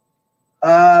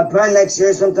 Probably next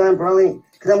year sometime, probably.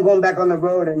 Because I'm going back on the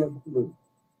road.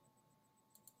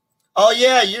 Oh,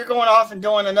 yeah, you're going off and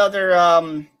doing another,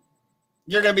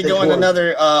 you're going to be Big doing one.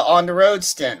 another on-the-road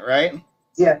stint, right?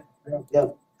 Yeah.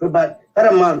 For about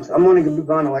a month. I'm only going to be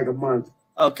gone in like a month.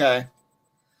 Okay.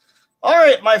 All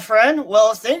right, my friend.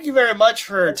 Well, thank you very much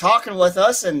for talking with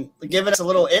us and giving us a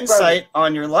little insight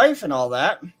on your life and all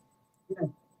that.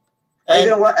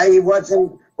 Are you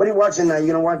watching? What are you watching now? You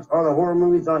gonna watch all the horror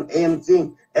movies on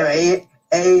AMC?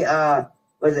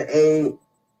 Was it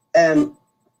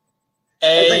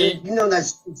you know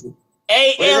that's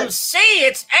AMC.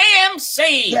 It's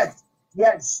AMC.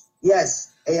 Yes.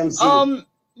 AMC.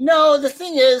 No, the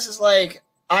thing is like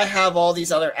I have all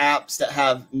these other apps that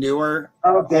have newer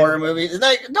horror movies.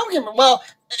 Like, don't get me well,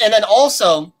 and then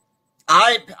also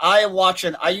I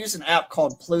use an app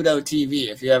called Pluto TV.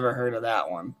 If you ever heard of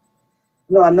that one.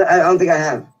 No, I don't think I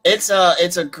have. It's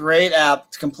a great app.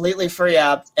 It's a completely free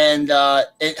app, and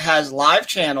it has live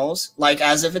channels, like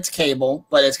as if it's cable,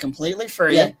 but it's completely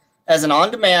free. Yeah. As an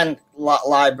on-demand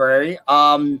library.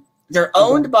 They're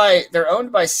owned by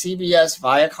CBS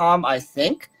Viacom, I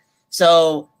think.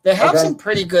 So they have some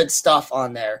pretty good stuff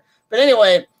on there. But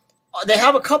anyway, they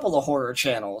have a couple of horror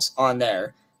channels on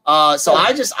there. So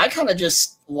I kind of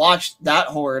just watch that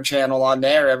horror channel on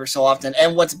there every so often.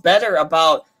 And what's better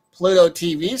about Pluto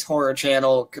TV's horror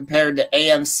channel compared to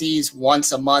AMC's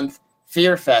once a month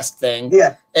Fear Fest thing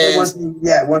is once a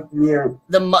year.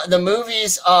 The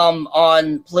movies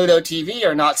on Pluto TV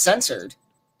are not censored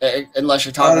unless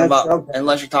you're talking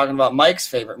about Mike's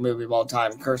favorite movie of all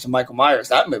time, Curse of Michael Myers.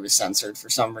 That movie's censored for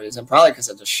some reason, probably because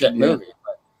it's a shit movie.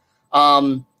 But,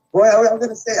 well, I was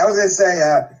gonna say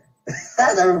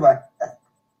never mind.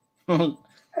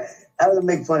 I would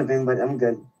make fun of him, but I'm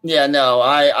good. Yeah, no,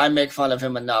 I make fun of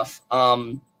him enough.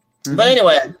 But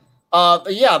anyway,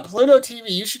 but yeah, Pluto TV,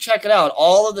 you should check it out.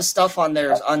 All of the stuff on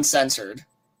there is uncensored.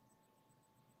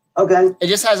 Okay. It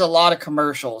just has a lot of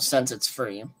commercials since it's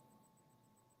free.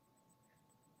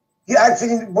 Yeah,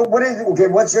 actually, what is it? Okay,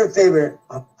 what's your favorite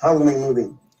Halloween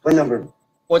movie? What number?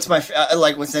 What's my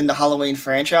like within the Halloween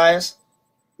franchise?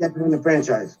 Yeah, within the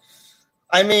franchise.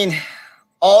 I mean,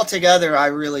 altogether, I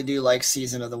really do like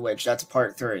Season of the Witch. That's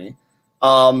part 3.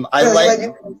 I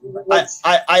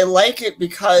like it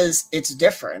because it's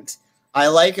different. I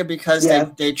like it because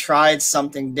they tried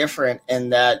something different in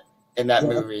that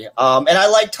movie. And I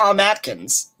like Tom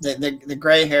Atkins, the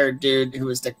gray haired dude who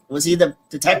was he the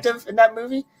detective in that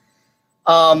movie?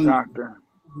 Doctor.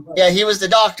 Yeah, he was the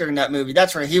doctor in that movie.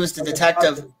 That's right. He was the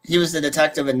detective. He was the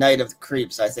detective in Night of the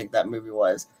Creeps, I think that movie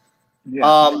was.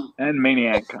 Yeah. And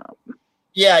Maniac Cop.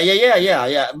 Yeah.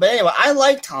 But anyway, I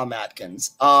like Tom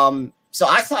Atkins. So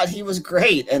I thought he was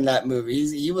great in that movie.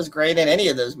 He was great in any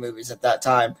of those movies at that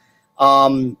time.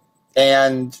 And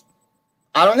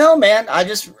I don't know, man. I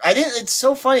didn't. It's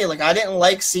so funny. Like I didn't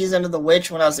like Season of the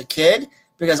Witch when I was a kid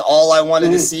because all I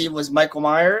wanted to see was Michael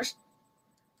Myers.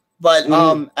 But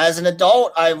as an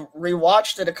adult, I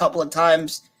rewatched it a couple of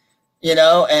times, you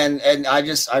know, and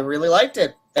I really liked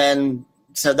it. And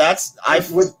so that's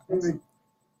What's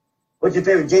your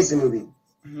favorite Jason movie?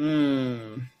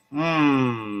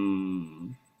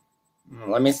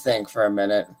 Let me think for a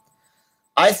minute.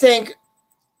 I think,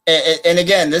 and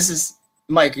again, this is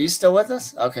Mike. Are you still with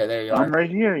us? Okay, there you are. I'm right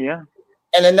here. Yeah.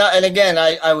 And again,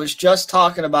 I was just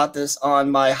talking about this on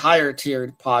my higher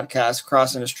tiered podcast,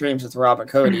 Crossing the Streams with Rob and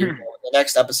Cody. The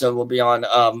next episode will be on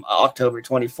October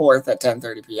 24th at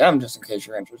 10:30 p.m. Just in case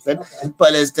you're interested. Okay.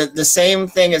 But is the same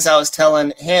thing as I was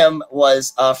telling him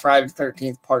was Friday the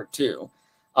 13th Part 2.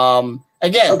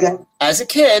 Again, Okay. as a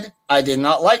kid, I did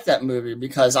not like that movie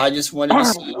because I just wanted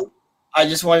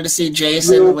to see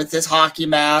Jason with his hockey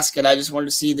mask, and I just wanted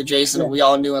to see the Jason that we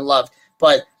all knew and loved.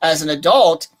 But as an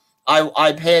adult,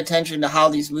 I pay attention to how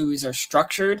these movies are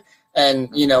structured and,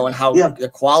 and how the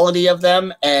quality of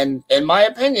them. And in my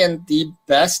opinion, the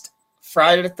best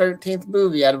Friday the 13th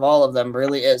movie out of all of them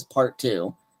really is Part 2.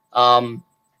 You know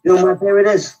what my favorite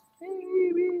is?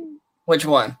 Which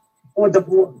one? The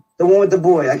one with the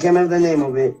boy. I can't remember the name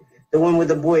of it. The one with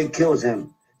the boy kills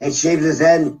him and shaves his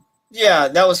head. Yeah,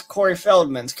 that was Corey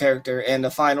Feldman's character in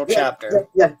the final chapter.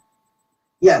 Yeah,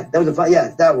 that was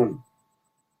that one.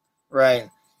 Right.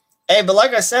 Hey, but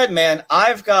like I said, man,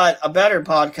 I've got a better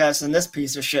podcast than this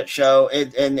piece of shit show.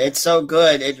 And it's so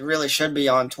good, it really should be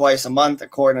on twice a month,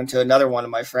 according to another one of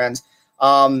my friends.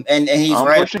 And he's I'm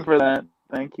right. pushing for that.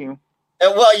 Thank you.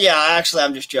 Well, yeah, actually,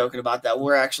 I'm just joking about that.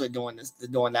 We're actually doing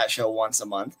that show once a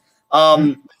month. But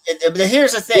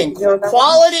here's the thing: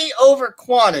 quality over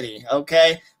quantity.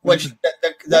 Okay, which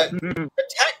the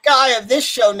tech guy of this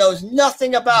show knows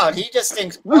nothing about. He just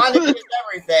thinks quantity is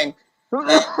everything. And,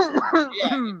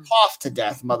 yeah, you cough to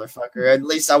death, motherfucker. At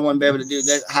least I wouldn't be able to do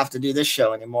this. Have to do this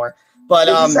show anymore. But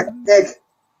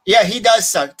yeah, he does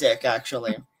suck dick.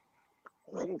 Actually,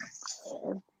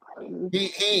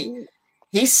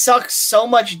 he sucks so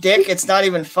much dick, it's not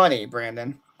even funny,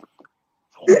 Brandon.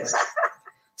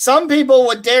 Some people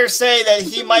would dare say that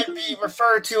he might be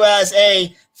referred to as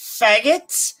a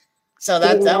faggot. So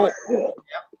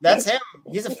that's him.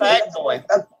 He's a fag boy.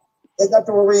 Is that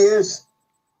the word we use?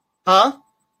 Huh?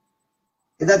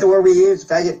 Is that the word we use?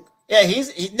 Faggot? Yeah,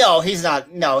 he's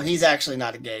not. No, he's actually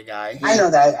not a gay guy. I know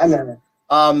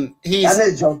that. He's.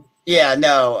 That's a joke. Yeah,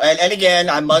 no. And again,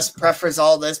 I must preface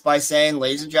all this by saying,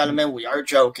 ladies and gentlemen, we are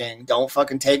joking. Don't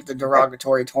fucking take the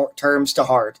derogatory terms to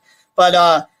heart.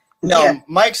 But, no, Yeah.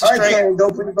 Mike's a All right, straight Karen,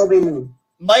 don't be mean.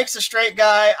 Mike's a straight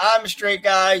guy. I'm a straight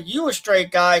guy. You a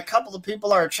straight guy. A couple of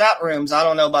people in our chat rooms, I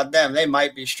don't know about them. They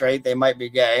might be straight. They might be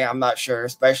gay. I'm not sure,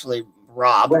 especially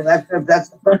Rob. Well,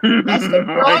 that's Oh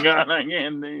my God, I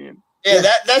can't do it. Yeah,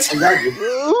 that's exactly.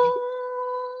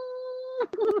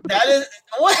 that is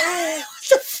what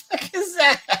the fuck is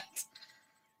that?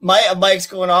 Mike's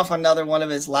going off on another one of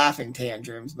his laughing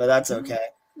tantrums, but that's okay.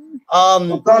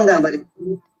 Calm down, buddy.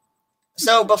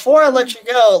 So before I let you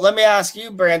go, let me ask you,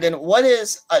 Brandon, what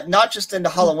is not just in the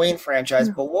Halloween franchise,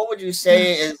 but what would you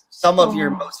say is some of your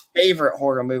most favorite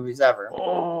horror movies ever?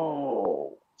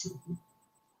 Oh,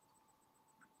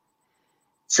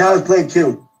 Child's Play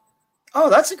 2. Oh,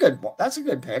 that's a good one. That's a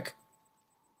good pick.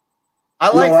 I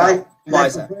You know like why? that. Why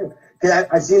is that? Because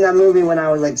I seen that movie when I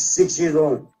was like 6 years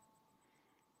old.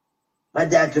 My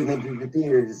dad took me to the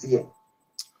theater to see it.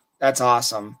 That's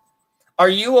awesome. Are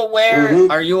you aware? Mhm.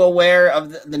 Are you aware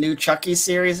of the new Chucky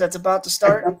series that's about to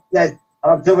start? Yeah,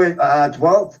 October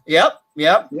 12th Yep.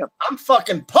 I'm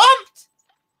fucking pumped.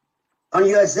 on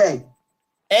USA.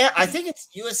 And I think it's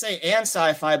USA and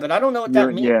Sci-Fi, but I don't know what that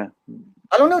means. yeah.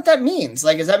 I don't know what that means.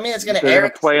 Like, does that mean it's going to They're air?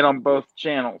 gonna play it on both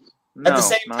channels. No, the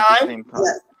same not time? The same time.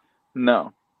 Yeah.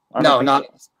 No. I don't No,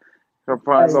 think not. so. They'll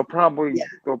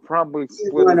probably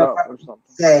split it up or something.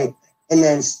 Say, and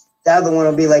then the other one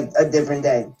will be like a different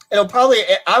day. It'll probably.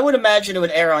 I would imagine it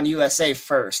would air on USA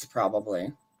first,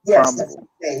 probably, Yes, Probably.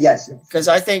 yes. because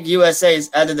I think USA is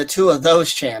out of the two of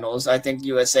those channels. I think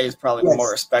USA is probably the Yes.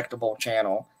 more respectable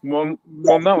channel. Well,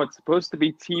 no, it's supposed to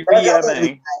be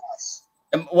TVMA.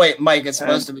 Wait, Mike, it's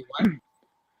supposed to be what?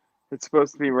 It's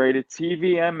supposed to be rated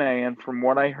TVMA, and from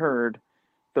what I heard,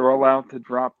 they're allowed to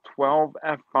drop 12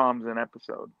 F-bombs an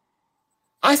episode.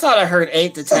 I thought I heard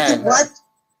 8 to 10. What?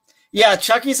 Yeah,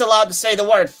 Chucky's allowed to say the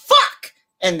word "fuck"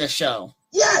 in the show.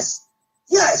 Yes,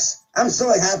 yes. I'm so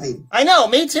happy. I know,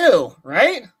 me too,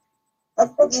 right? I'm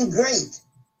fucking great.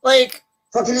 Like,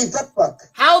 Fucking fuck.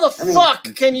 how the I mean- fuck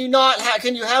can you not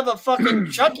can you have a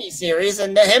fucking Chucky series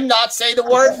and him not say the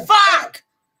word "fuck"?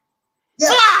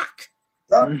 Yes. Fuck!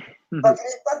 Fucking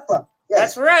fuck. Yes.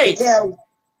 That's right, Yeah.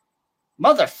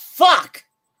 motherfuck.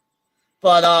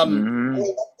 But I Mhm.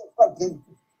 mean, that's the fucking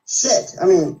shit. I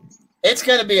mean, it's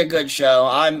gonna be a good show.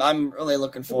 I'm really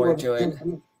looking forward to it.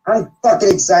 I'm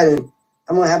fucking excited.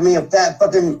 I'm gonna have me a fat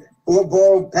fucking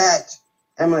bull patch.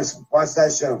 I'm gonna watch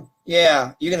that show.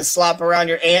 Yeah, you gonna slap around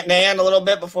your Aunt Nan a little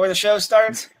bit before the show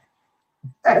starts?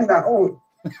 And the whole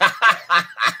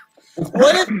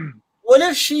What What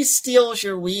if she steals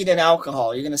your weed and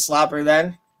alcohol? You gonna slap her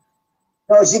then?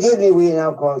 No, she gave me weed and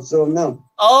alcohol, so no.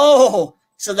 Oh,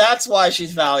 so that's why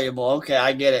she's valuable. Okay,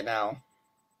 I get it now.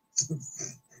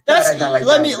 That's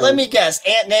let me guess.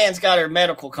 Aunt Nan's got her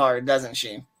medical card, doesn't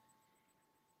she?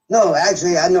 No,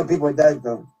 actually, I know people that does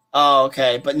though. Oh,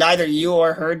 okay, but neither you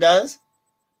or her does.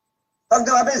 Fuck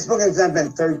no, I've been smoking since I've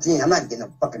been 13. I'm not getting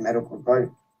a fucking medical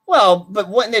card. Well, but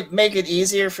wouldn't it make it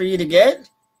easier for you to get?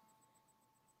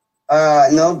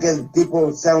 No, because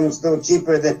people sell them still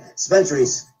cheaper than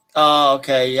dispensaries. Oh,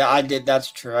 okay. Yeah, I did. That's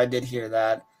true. I did hear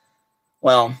that.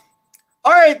 Well,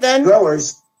 all right then.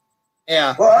 Growers.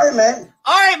 Yeah. Well, all right, man.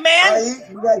 All right, man.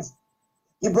 You guys,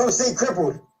 you both stay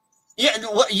crippled. Yeah,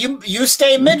 you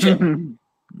stay midget.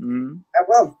 I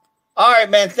will. All right,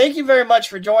 man. Thank you very much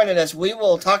for joining us. We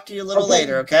will talk to you a little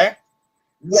later, okay?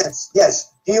 Yes,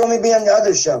 yes. Do you want me to be on the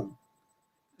other show?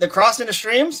 The Crossing the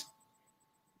Streams?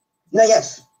 No,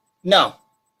 yes. No.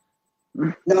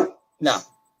 No. No.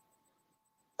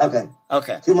 Okay.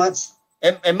 Okay. Too much?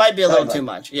 It might be a little too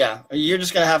much. Yeah. You're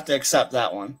just going to have to accept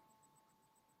that one.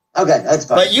 Okay, that's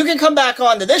fine. But you can come back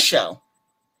on to this show.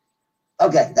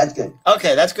 Okay, that's good.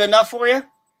 Okay, that's good enough for you?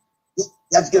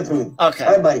 That's good for me. Okay.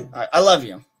 All right, buddy. All right. I love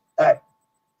you. All right.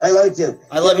 I love you too.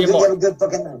 I love you more. You have a good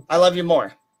fucking night. I love you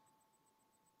more.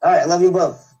 All right, I love you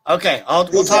both. Okay,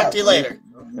 we'll talk to you later.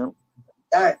 Yep. All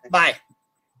right. Bye.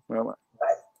 Well,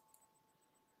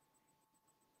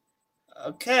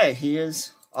 Okay, he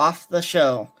is off the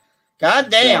show.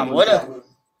 God damn, what a...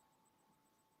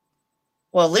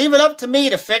 Well, leave it up to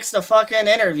me to fix the fucking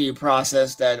interview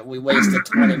process that we wasted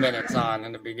 20 minutes on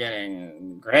in the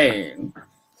beginning. Great.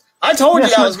 I told you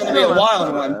that was going to be a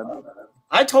wild one.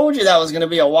 I told you that was going to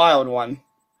be a wild one.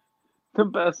 The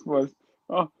best was,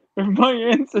 oh, if my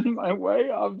aunt's in my way,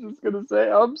 I'm just going to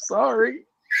say, I'm sorry.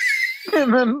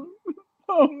 And then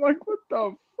I'm like, what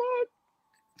the fuck?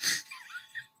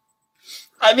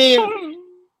 I mean,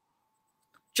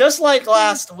 just like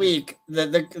last week,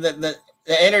 the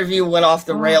interview went off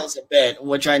the rails a bit,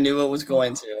 which I knew it was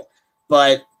going to.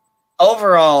 But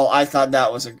overall, I thought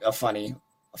that was a funny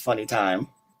time.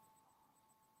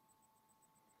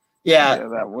 Yeah,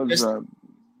 that was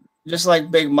just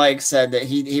like Big Mike said, that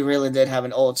he really did have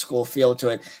an old school feel to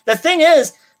it. The thing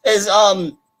is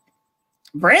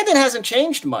Brandon hasn't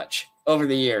changed much over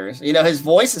the years. You know, his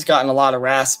voice has gotten a lot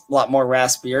more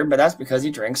raspier, but that's because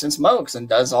he drinks and smokes and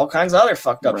does all kinds of other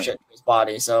fucked up shit to his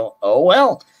body. So, oh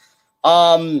well.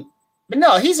 But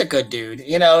no, he's a good dude.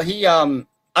 You know,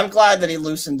 I'm glad that he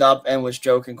loosened up and was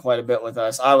joking quite a bit with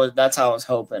us. That's how I was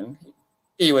hoping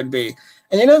he would be.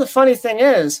 And you know, the funny thing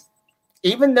is,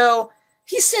 even though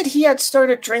he said he had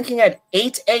started drinking at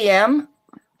 8 a.m.,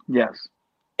 yes,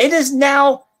 it is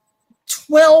now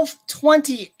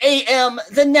 12:20 a.m.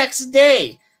 the next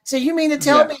day. So you mean to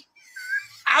tell me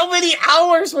how many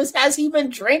hours has he been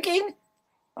drinking?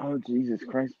 Oh, Jesus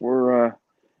Christ.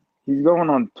 He's going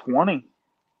on 20.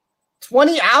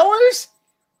 20 hours?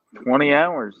 20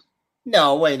 hours.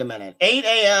 No, wait a minute. 8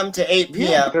 a.m. to 8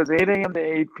 p.m. Yeah, because 8 a.m. to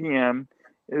 8 p.m.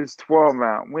 is 12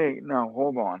 hours. Wait, no,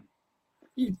 hold on.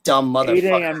 You dumb motherfucker. 8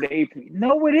 a.m. to 8 p.m.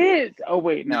 No, it is. Oh,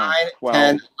 wait, no. 9, 12.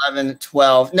 10, 11,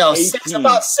 12. No, 18.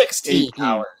 About 16 18.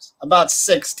 hours. About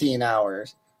 16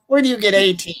 hours. Where do you get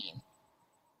 18?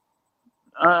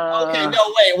 Okay,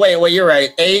 no, wait. You're right.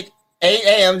 8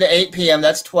 a.m. to 8 p.m.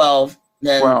 That's 12.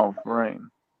 Then 12, right.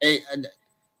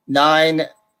 9,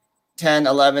 10,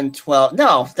 11, 12.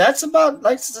 No, that's about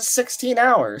like 16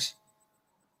 hours.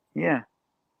 Yeah.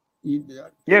 Yeah,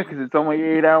 because it's only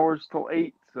 8 hours till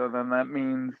 8. So then that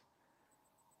means,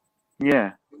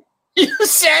 yeah. You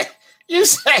said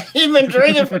you've been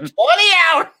drinking for 20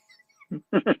 hours.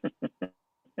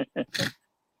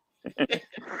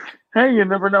 Hey, you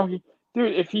never know.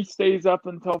 Dude, if he stays up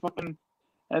until fucking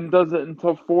and does it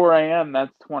until 4 a.m.,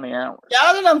 that's 20 hours.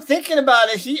 Now that I'm thinking about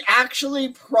it, he actually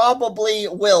probably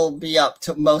will be up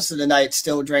to most of the night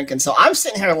still drinking. So I'm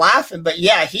sitting here laughing, but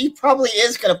yeah, he probably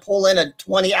is going to pull in a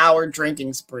 20-hour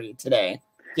drinking spree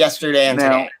yesterday and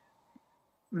today.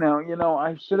 Now, you know,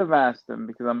 I should have asked him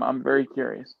because I'm very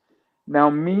curious. Now,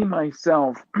 me,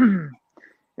 myself,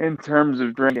 in terms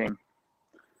of drinking,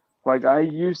 like I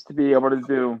used to be able to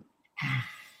do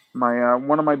my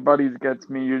one of my buddies gets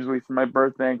me usually for my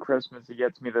birthday and Christmas. He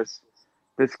gets me this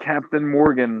Captain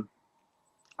Morgan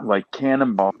like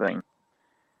cannonball thing,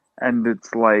 and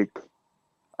it's like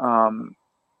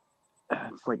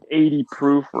 80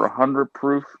 proof or 100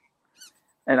 proof,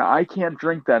 and I can't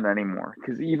drink that anymore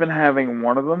because even having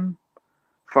one of them,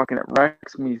 fucking it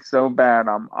wrecks me so bad.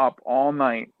 I'm up all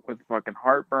night with fucking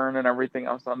heartburn and everything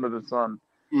else under the sun.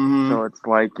 Mm-hmm. So it's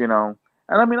like, you know,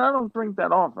 and I mean I don't drink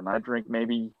that often. I drink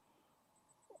maybe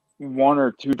 1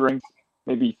 or 2 drinks,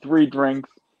 maybe 3 drinks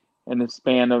in the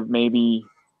span of maybe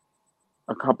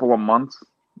a couple of months.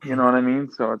 You know what I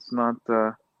mean? So it's not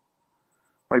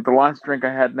like the last drink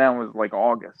I had now was like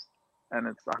August, and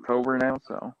it's October now.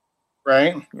 So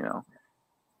Right? you know,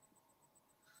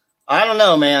 I don't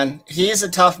know, man. He's a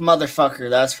tough motherfucker,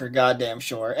 that's for goddamn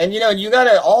sure. And you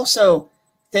gotta also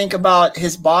think about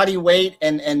his body weight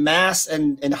and mass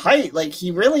and height. Like,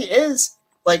 he really is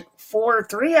like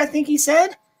 4'3", I think he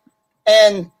said.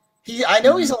 And I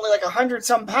know he's only like 100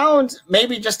 some pounds,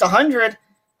 maybe just 100.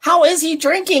 How is he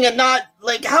drinking and not,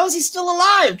 like, how is he still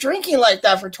alive drinking like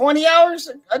that for 20 hours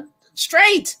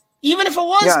straight? Even if it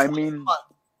was yeah.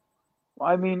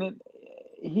 I mean,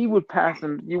 he would pass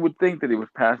him. You would think that he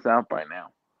would pass out by now.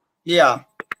 Yeah.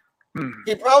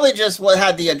 He probably just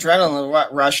had the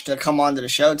adrenaline rush to come onto the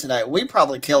show tonight. We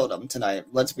probably killed him tonight,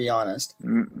 let's be honest.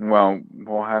 Well,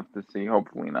 we'll have to see.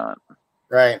 Hopefully not.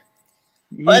 Right.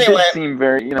 He But anyway, did seem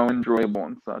very, enjoyable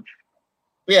and such.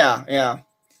 Yeah.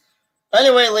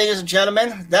 Anyway, ladies and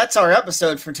gentlemen, that's our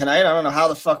episode for tonight. I don't know how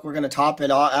the fuck we're going to top it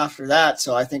all after that,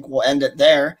 so I think we'll end it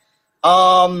there.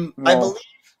 I believe...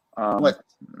 what?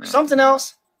 Something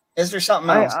else? Is there something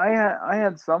else? I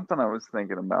had something I was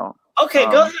thinking about. Okay,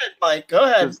 go ahead, Mike. Go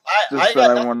ahead. Just I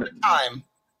got no time.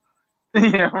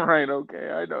 Yeah, right. Okay,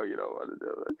 I know you don't want to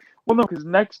do it. Well, no, because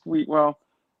next week. Well,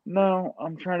 no,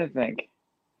 I'm trying to think.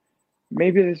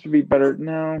 Maybe this would be better.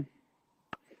 No,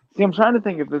 see, I'm trying to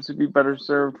think if this would be better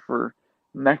served for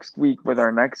next week with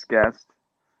our next guest,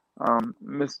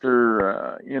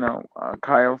 Mr.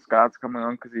 Kyle Scott's coming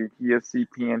on because he is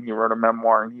CP and he wrote a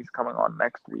memoir and he's coming on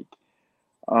next week.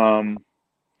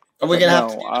 Are we gonna have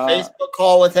to do a Facebook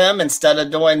call with him instead of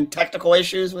doing technical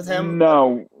issues with him?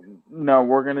 No,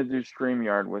 we're gonna do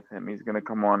StreamYard with him. He's gonna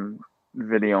come on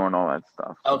video and all that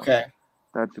stuff. So okay,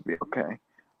 that should be okay.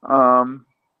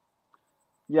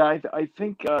 Yeah, I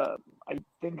think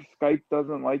Skype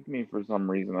doesn't like me for some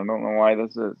reason. I don't know why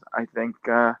this is. I think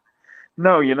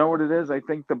no, you know what it is? I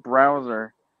think the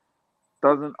browser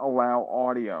doesn't allow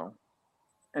audio,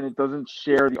 and it doesn't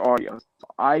share the audio. So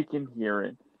I can hear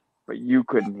it, but you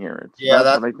couldn't hear it. So yeah,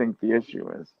 that's what I think the issue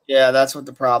is. Yeah, that's what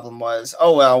the problem was.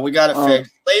 Oh well, we got it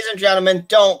fixed. Ladies and gentlemen,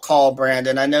 don't call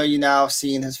Brandon. I know you now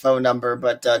seen his phone number,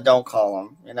 but don't call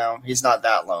him. He's not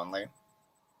that lonely.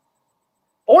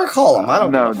 Or call him. I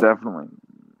don't know. No, definitely.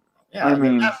 Yeah, I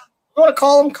mean, if you want to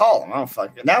call him, call him. I don't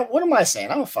fucking. Now, what am I saying?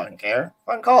 I don't fucking care.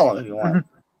 Fucking call him if you want.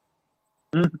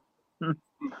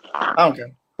 I don't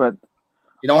care. But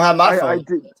you don't have my phone. I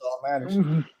did. That's all that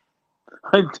matters.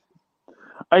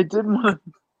 I did want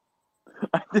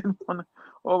to.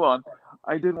 Hold on.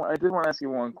 I did want to ask you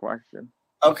one question.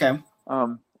 Okay.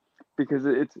 Because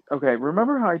it's okay.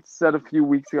 Remember how I said a few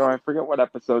weeks ago? I forget what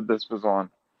episode this was on,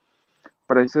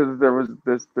 but I said that there was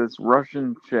this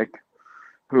Russian chick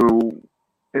who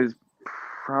is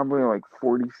probably like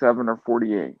 47 or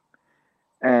 48,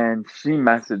 and she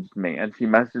messaged me, and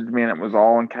it was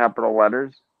all in capital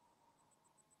letters.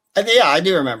 Yeah, I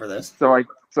do remember this. So I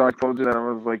told you that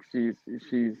it was like she's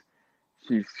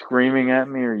screaming at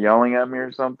me or yelling at me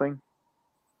or something.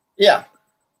 Yeah.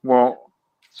 Well,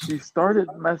 she started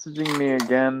messaging me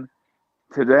again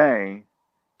today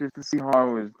just to see how I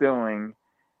was doing,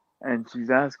 and she's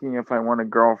asking if I want a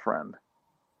girlfriend.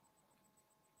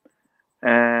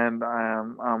 And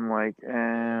I'm like,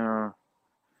 because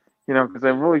I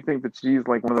really think that she's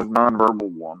like one of those nonverbal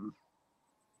ones.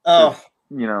 Oh.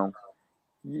 That,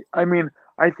 I mean,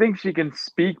 I think she can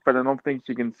speak, but I don't think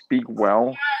she can speak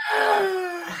well.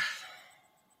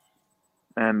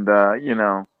 And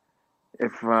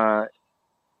if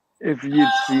you'd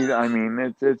see, I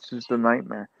mean, it's just a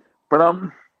nightmare. But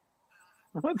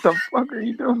what the fuck are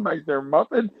you doing back there,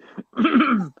 Muppet?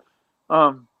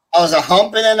 I was a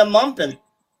humping and a mumping.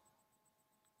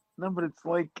 No, but it's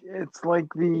like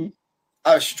the.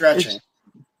 I was stretching.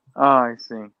 I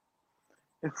see.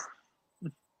 It's.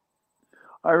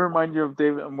 I remind you of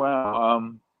David.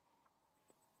 Wow.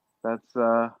 That's.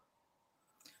 Well,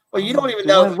 you don't even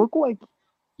know. Look like.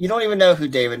 You don't even know who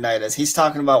David Knight is. He's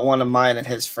talking about one of mine and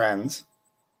his friends.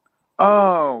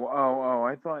 Oh!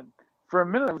 I thought for a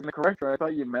minute I was going to correct you. I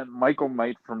thought you meant Michael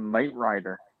Knight from Knight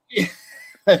Rider.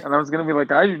 And I was going to be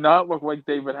like, I do not look like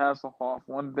David Hasselhoff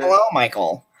one bit. Hello,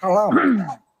 Michael. Hello.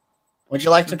 Would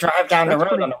you like to drive down the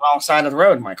road on the wrong side of the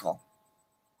road, Michael?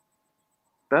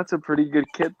 That's a pretty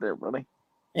good kid there, buddy.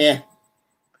 Yeah.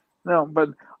 No, but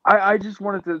I just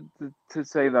wanted to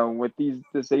say, though, with these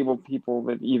disabled people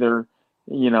that either,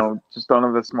 just don't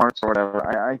have the smarts or whatever,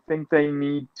 I think they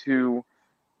need to,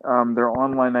 their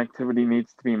online activity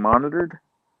needs to be monitored.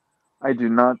 I do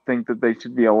not think that they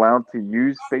should be allowed to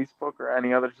use Facebook or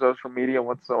any other social media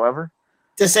whatsoever.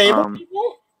 Disabled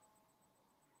people?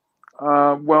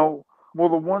 Well,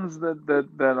 the ones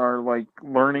that are like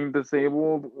learning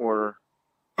disabled or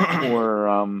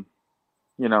you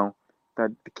know,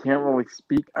 that can't really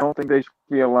speak. I don't think they should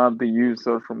be allowed to use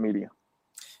social media.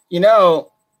 You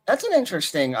know, that's an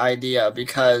interesting idea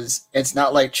because it's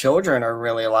not like children are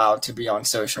really allowed to be on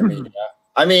social media.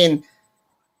 I mean,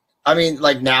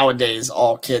 like nowadays,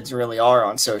 all kids really are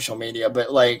on social media,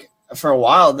 but like for a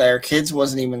while there, kids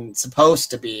wasn't even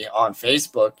supposed to be on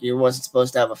Facebook. You wasn't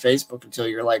supposed to have a Facebook until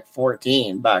you're like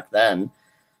 14 back then.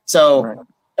 So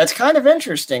that's kind of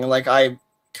interesting. Like I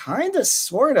kind of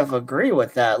sort of agree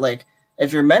with that. Like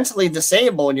if you're mentally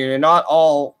disabled and you're not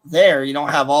all there, you don't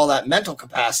have all that mental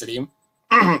capacity.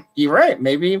 You're right.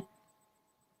 Maybe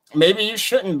you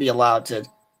shouldn't be allowed to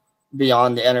be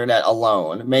on the internet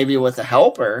alone. Maybe with a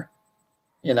helper,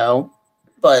 you know.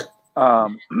 But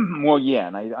well, yeah,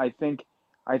 and I think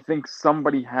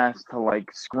somebody has to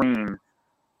like screen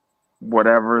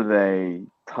whatever they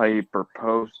type or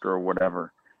post or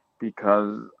whatever,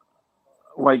 because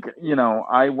like, you know,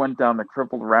 I went down the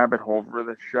crippled rabbit hole for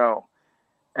this show,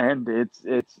 and it's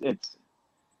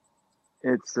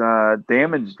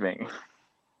damaged me.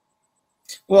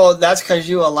 Well, that's because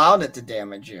you allowed it to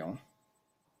damage you.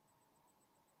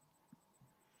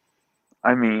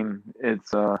 I mean,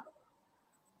 it's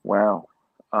wow.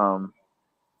 And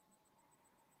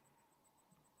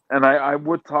I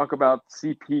would talk about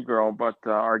CP Girl, but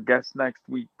our guest next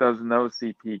week does know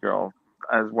CP Girl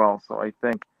as well, so I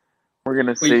think we're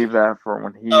gonna save that for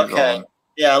when he's on.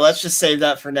 Yeah, let's just save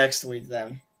that for next week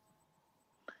then.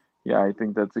 Yeah, I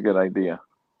think that's a good idea.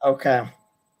 Okay.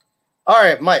 All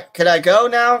right, Mike, can I go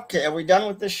now? Are we done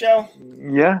with this show?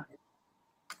 Yeah.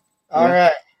 All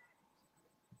right.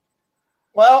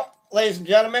 Well, ladies and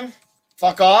gentlemen,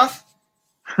 fuck off.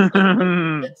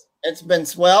 It's been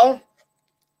swell.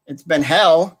 It's been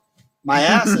hell. My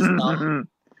ass is numb.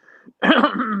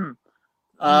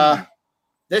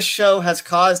 This show has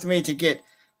caused me to get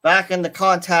back into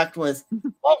contact with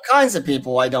all kinds of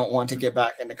people I don't want to get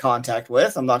back into contact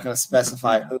with. I'm not going to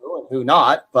specify who and who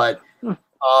not, but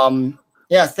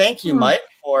yeah, thank you, Mike,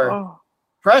 for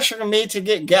pressuring me to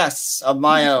get guests of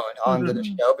my own onto the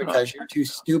show because you're too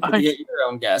stupid to get your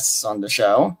own guests on the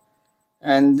show.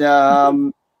 And, you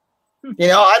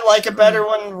know, I like it better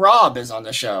when Rob is on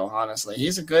the show, honestly.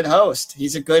 He's a good host.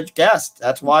 He's a good guest.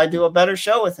 That's why I do a better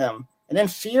show with him. A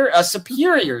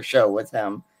superior show with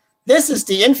him. This is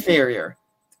the inferior.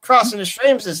 Crossing the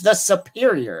Streams is the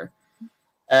superior.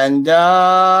 And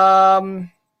that's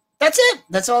it.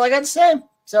 That's all I got to say.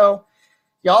 So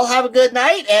y'all have a good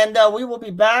night, and we will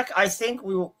be back. I think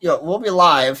we'll be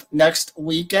live next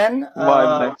weekend.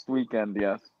 Next weekend,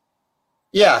 yes.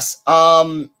 Yes.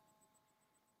 What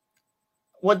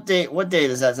date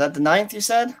is that? Is that the 9th, you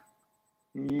said?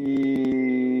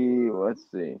 Let's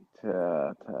see.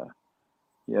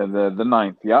 Yeah, the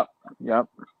 9th. Yep.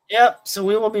 So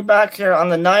we will be back here on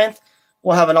the 9th.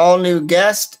 We'll have an all-new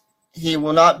guest. He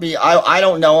will not be... I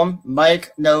don't know him.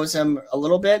 Mike knows him a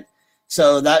little bit.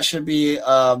 So that should be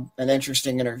an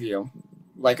interesting interview,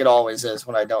 like it always is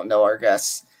when I don't know our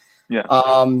guests. Yeah.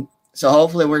 So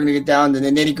hopefully we're going to get down to the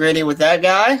nitty-gritty with that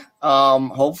guy.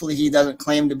 Hopefully he doesn't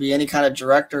claim to be any kind of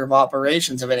director of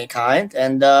operations of any kind.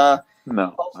 And no, I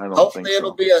don't hopefully think so.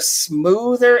 It'll be a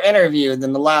smoother interview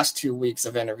than the last 2 weeks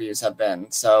of interviews have been.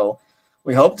 So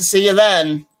we hope to see you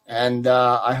then. And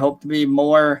I hope to be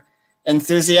more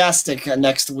enthusiastic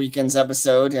next weekend's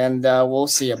episode. And we'll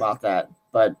see about that.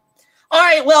 But all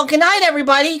right, well, good night,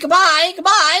 everybody. Goodbye,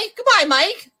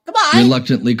 Mike. Goodbye.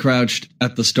 Reluctantly crouched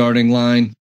at the starting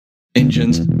line.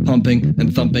 Engines pumping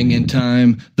and thumping in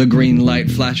time. The green light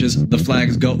flashes, the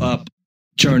flags go up.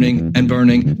 Churning and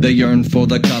burning, they yearn for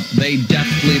the cup. They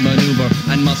deftly maneuver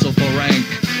and muscle for rank.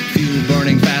 Fuel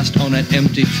burning fast on an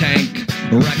empty tank.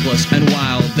 Reckless and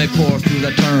wild, they pour through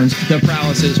the turns. Their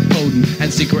prowess is potent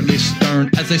and secretly stern.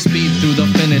 As they speed through the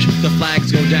finish, the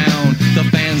flags go down. The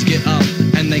fans get up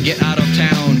and they get out of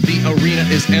town. The arena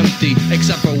is empty,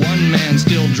 except for one man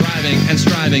still driving and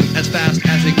striving as fast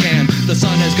as he can. The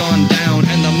sun has gone down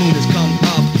and the moon has come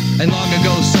up. And long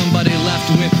ago somebody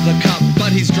left with the cup.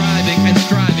 But he's driving and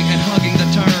striving and hugging the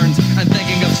turns and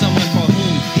thinking of someone for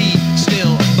whom he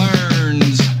still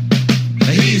burns.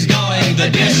 He's going the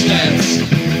distance.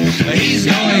 He's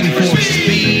going for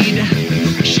speed.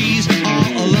 She's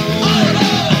all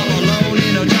alone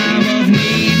in a time of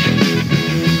need.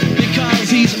 Because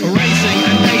he's racing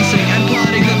and pacing and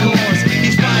plotting the course.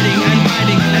 He's fighting and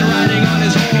fighting and riding on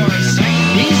his horse.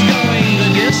 He's going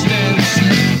the distance.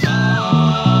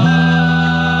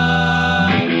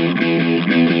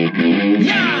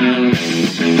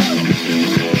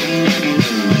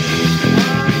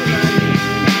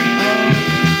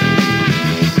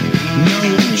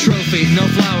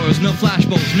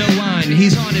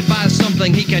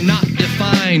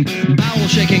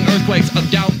 letting earthquakes of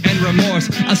doubt and remorse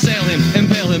assail him,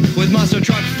 impale him with monster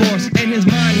truck force. In his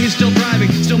mind, he's still driving,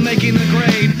 still making the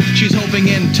grade. She's hoping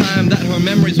in time that her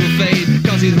memories will fade,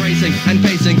 cause he's racing and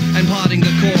pacing and plotting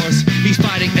the course. He's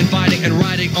fighting and fighting and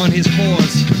riding on his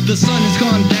horse. The sun has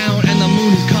gone down and the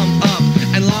moon has come up,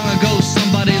 and long ago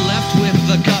somebody left with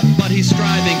the cup. But he's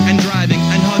striving and driving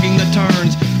and hugging the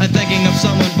turns and thinking of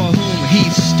someone for whom he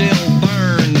still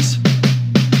burns.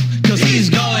 Cause he's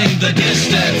going the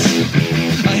distance,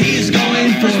 he's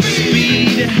going for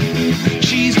speed.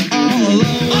 She's all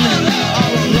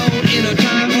alone in a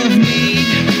time of need.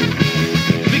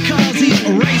 Because he's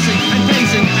racing and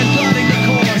pacing and plotting the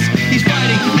course. He's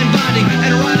fighting and fighting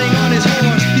and riding on his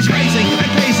horse. He's racing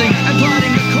and pacing and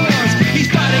plotting the course. He's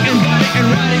fighting and fighting and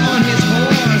riding on his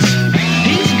horse.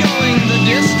 He's going the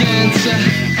distance,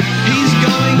 he's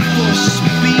going for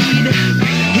speed.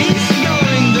 He's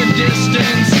going the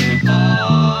distance.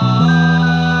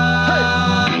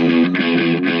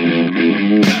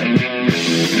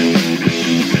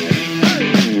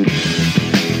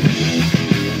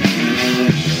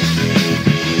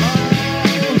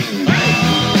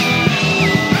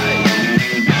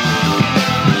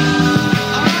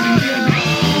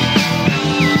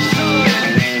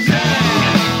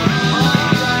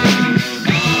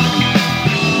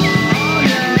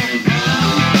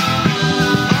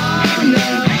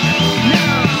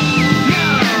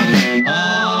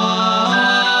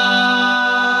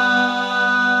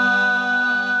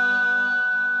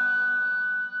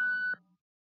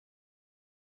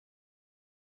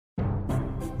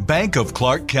 Bank of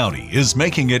Clark County is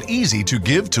making it easy to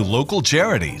give to local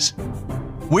charities.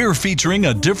 We're featuring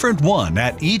a different one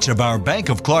at each of our Bank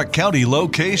of Clark County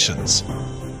locations.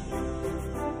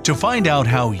 To find out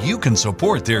how you can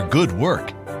support their good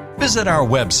work, visit our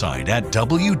website at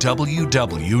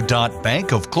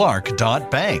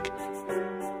www.bankofclark.bank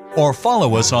or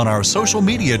follow us on our social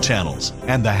media channels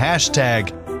and the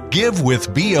hashtag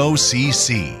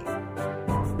GiveWithBOCC.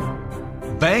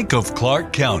 Bank of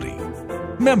Clark County.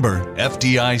 Member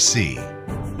FDIC.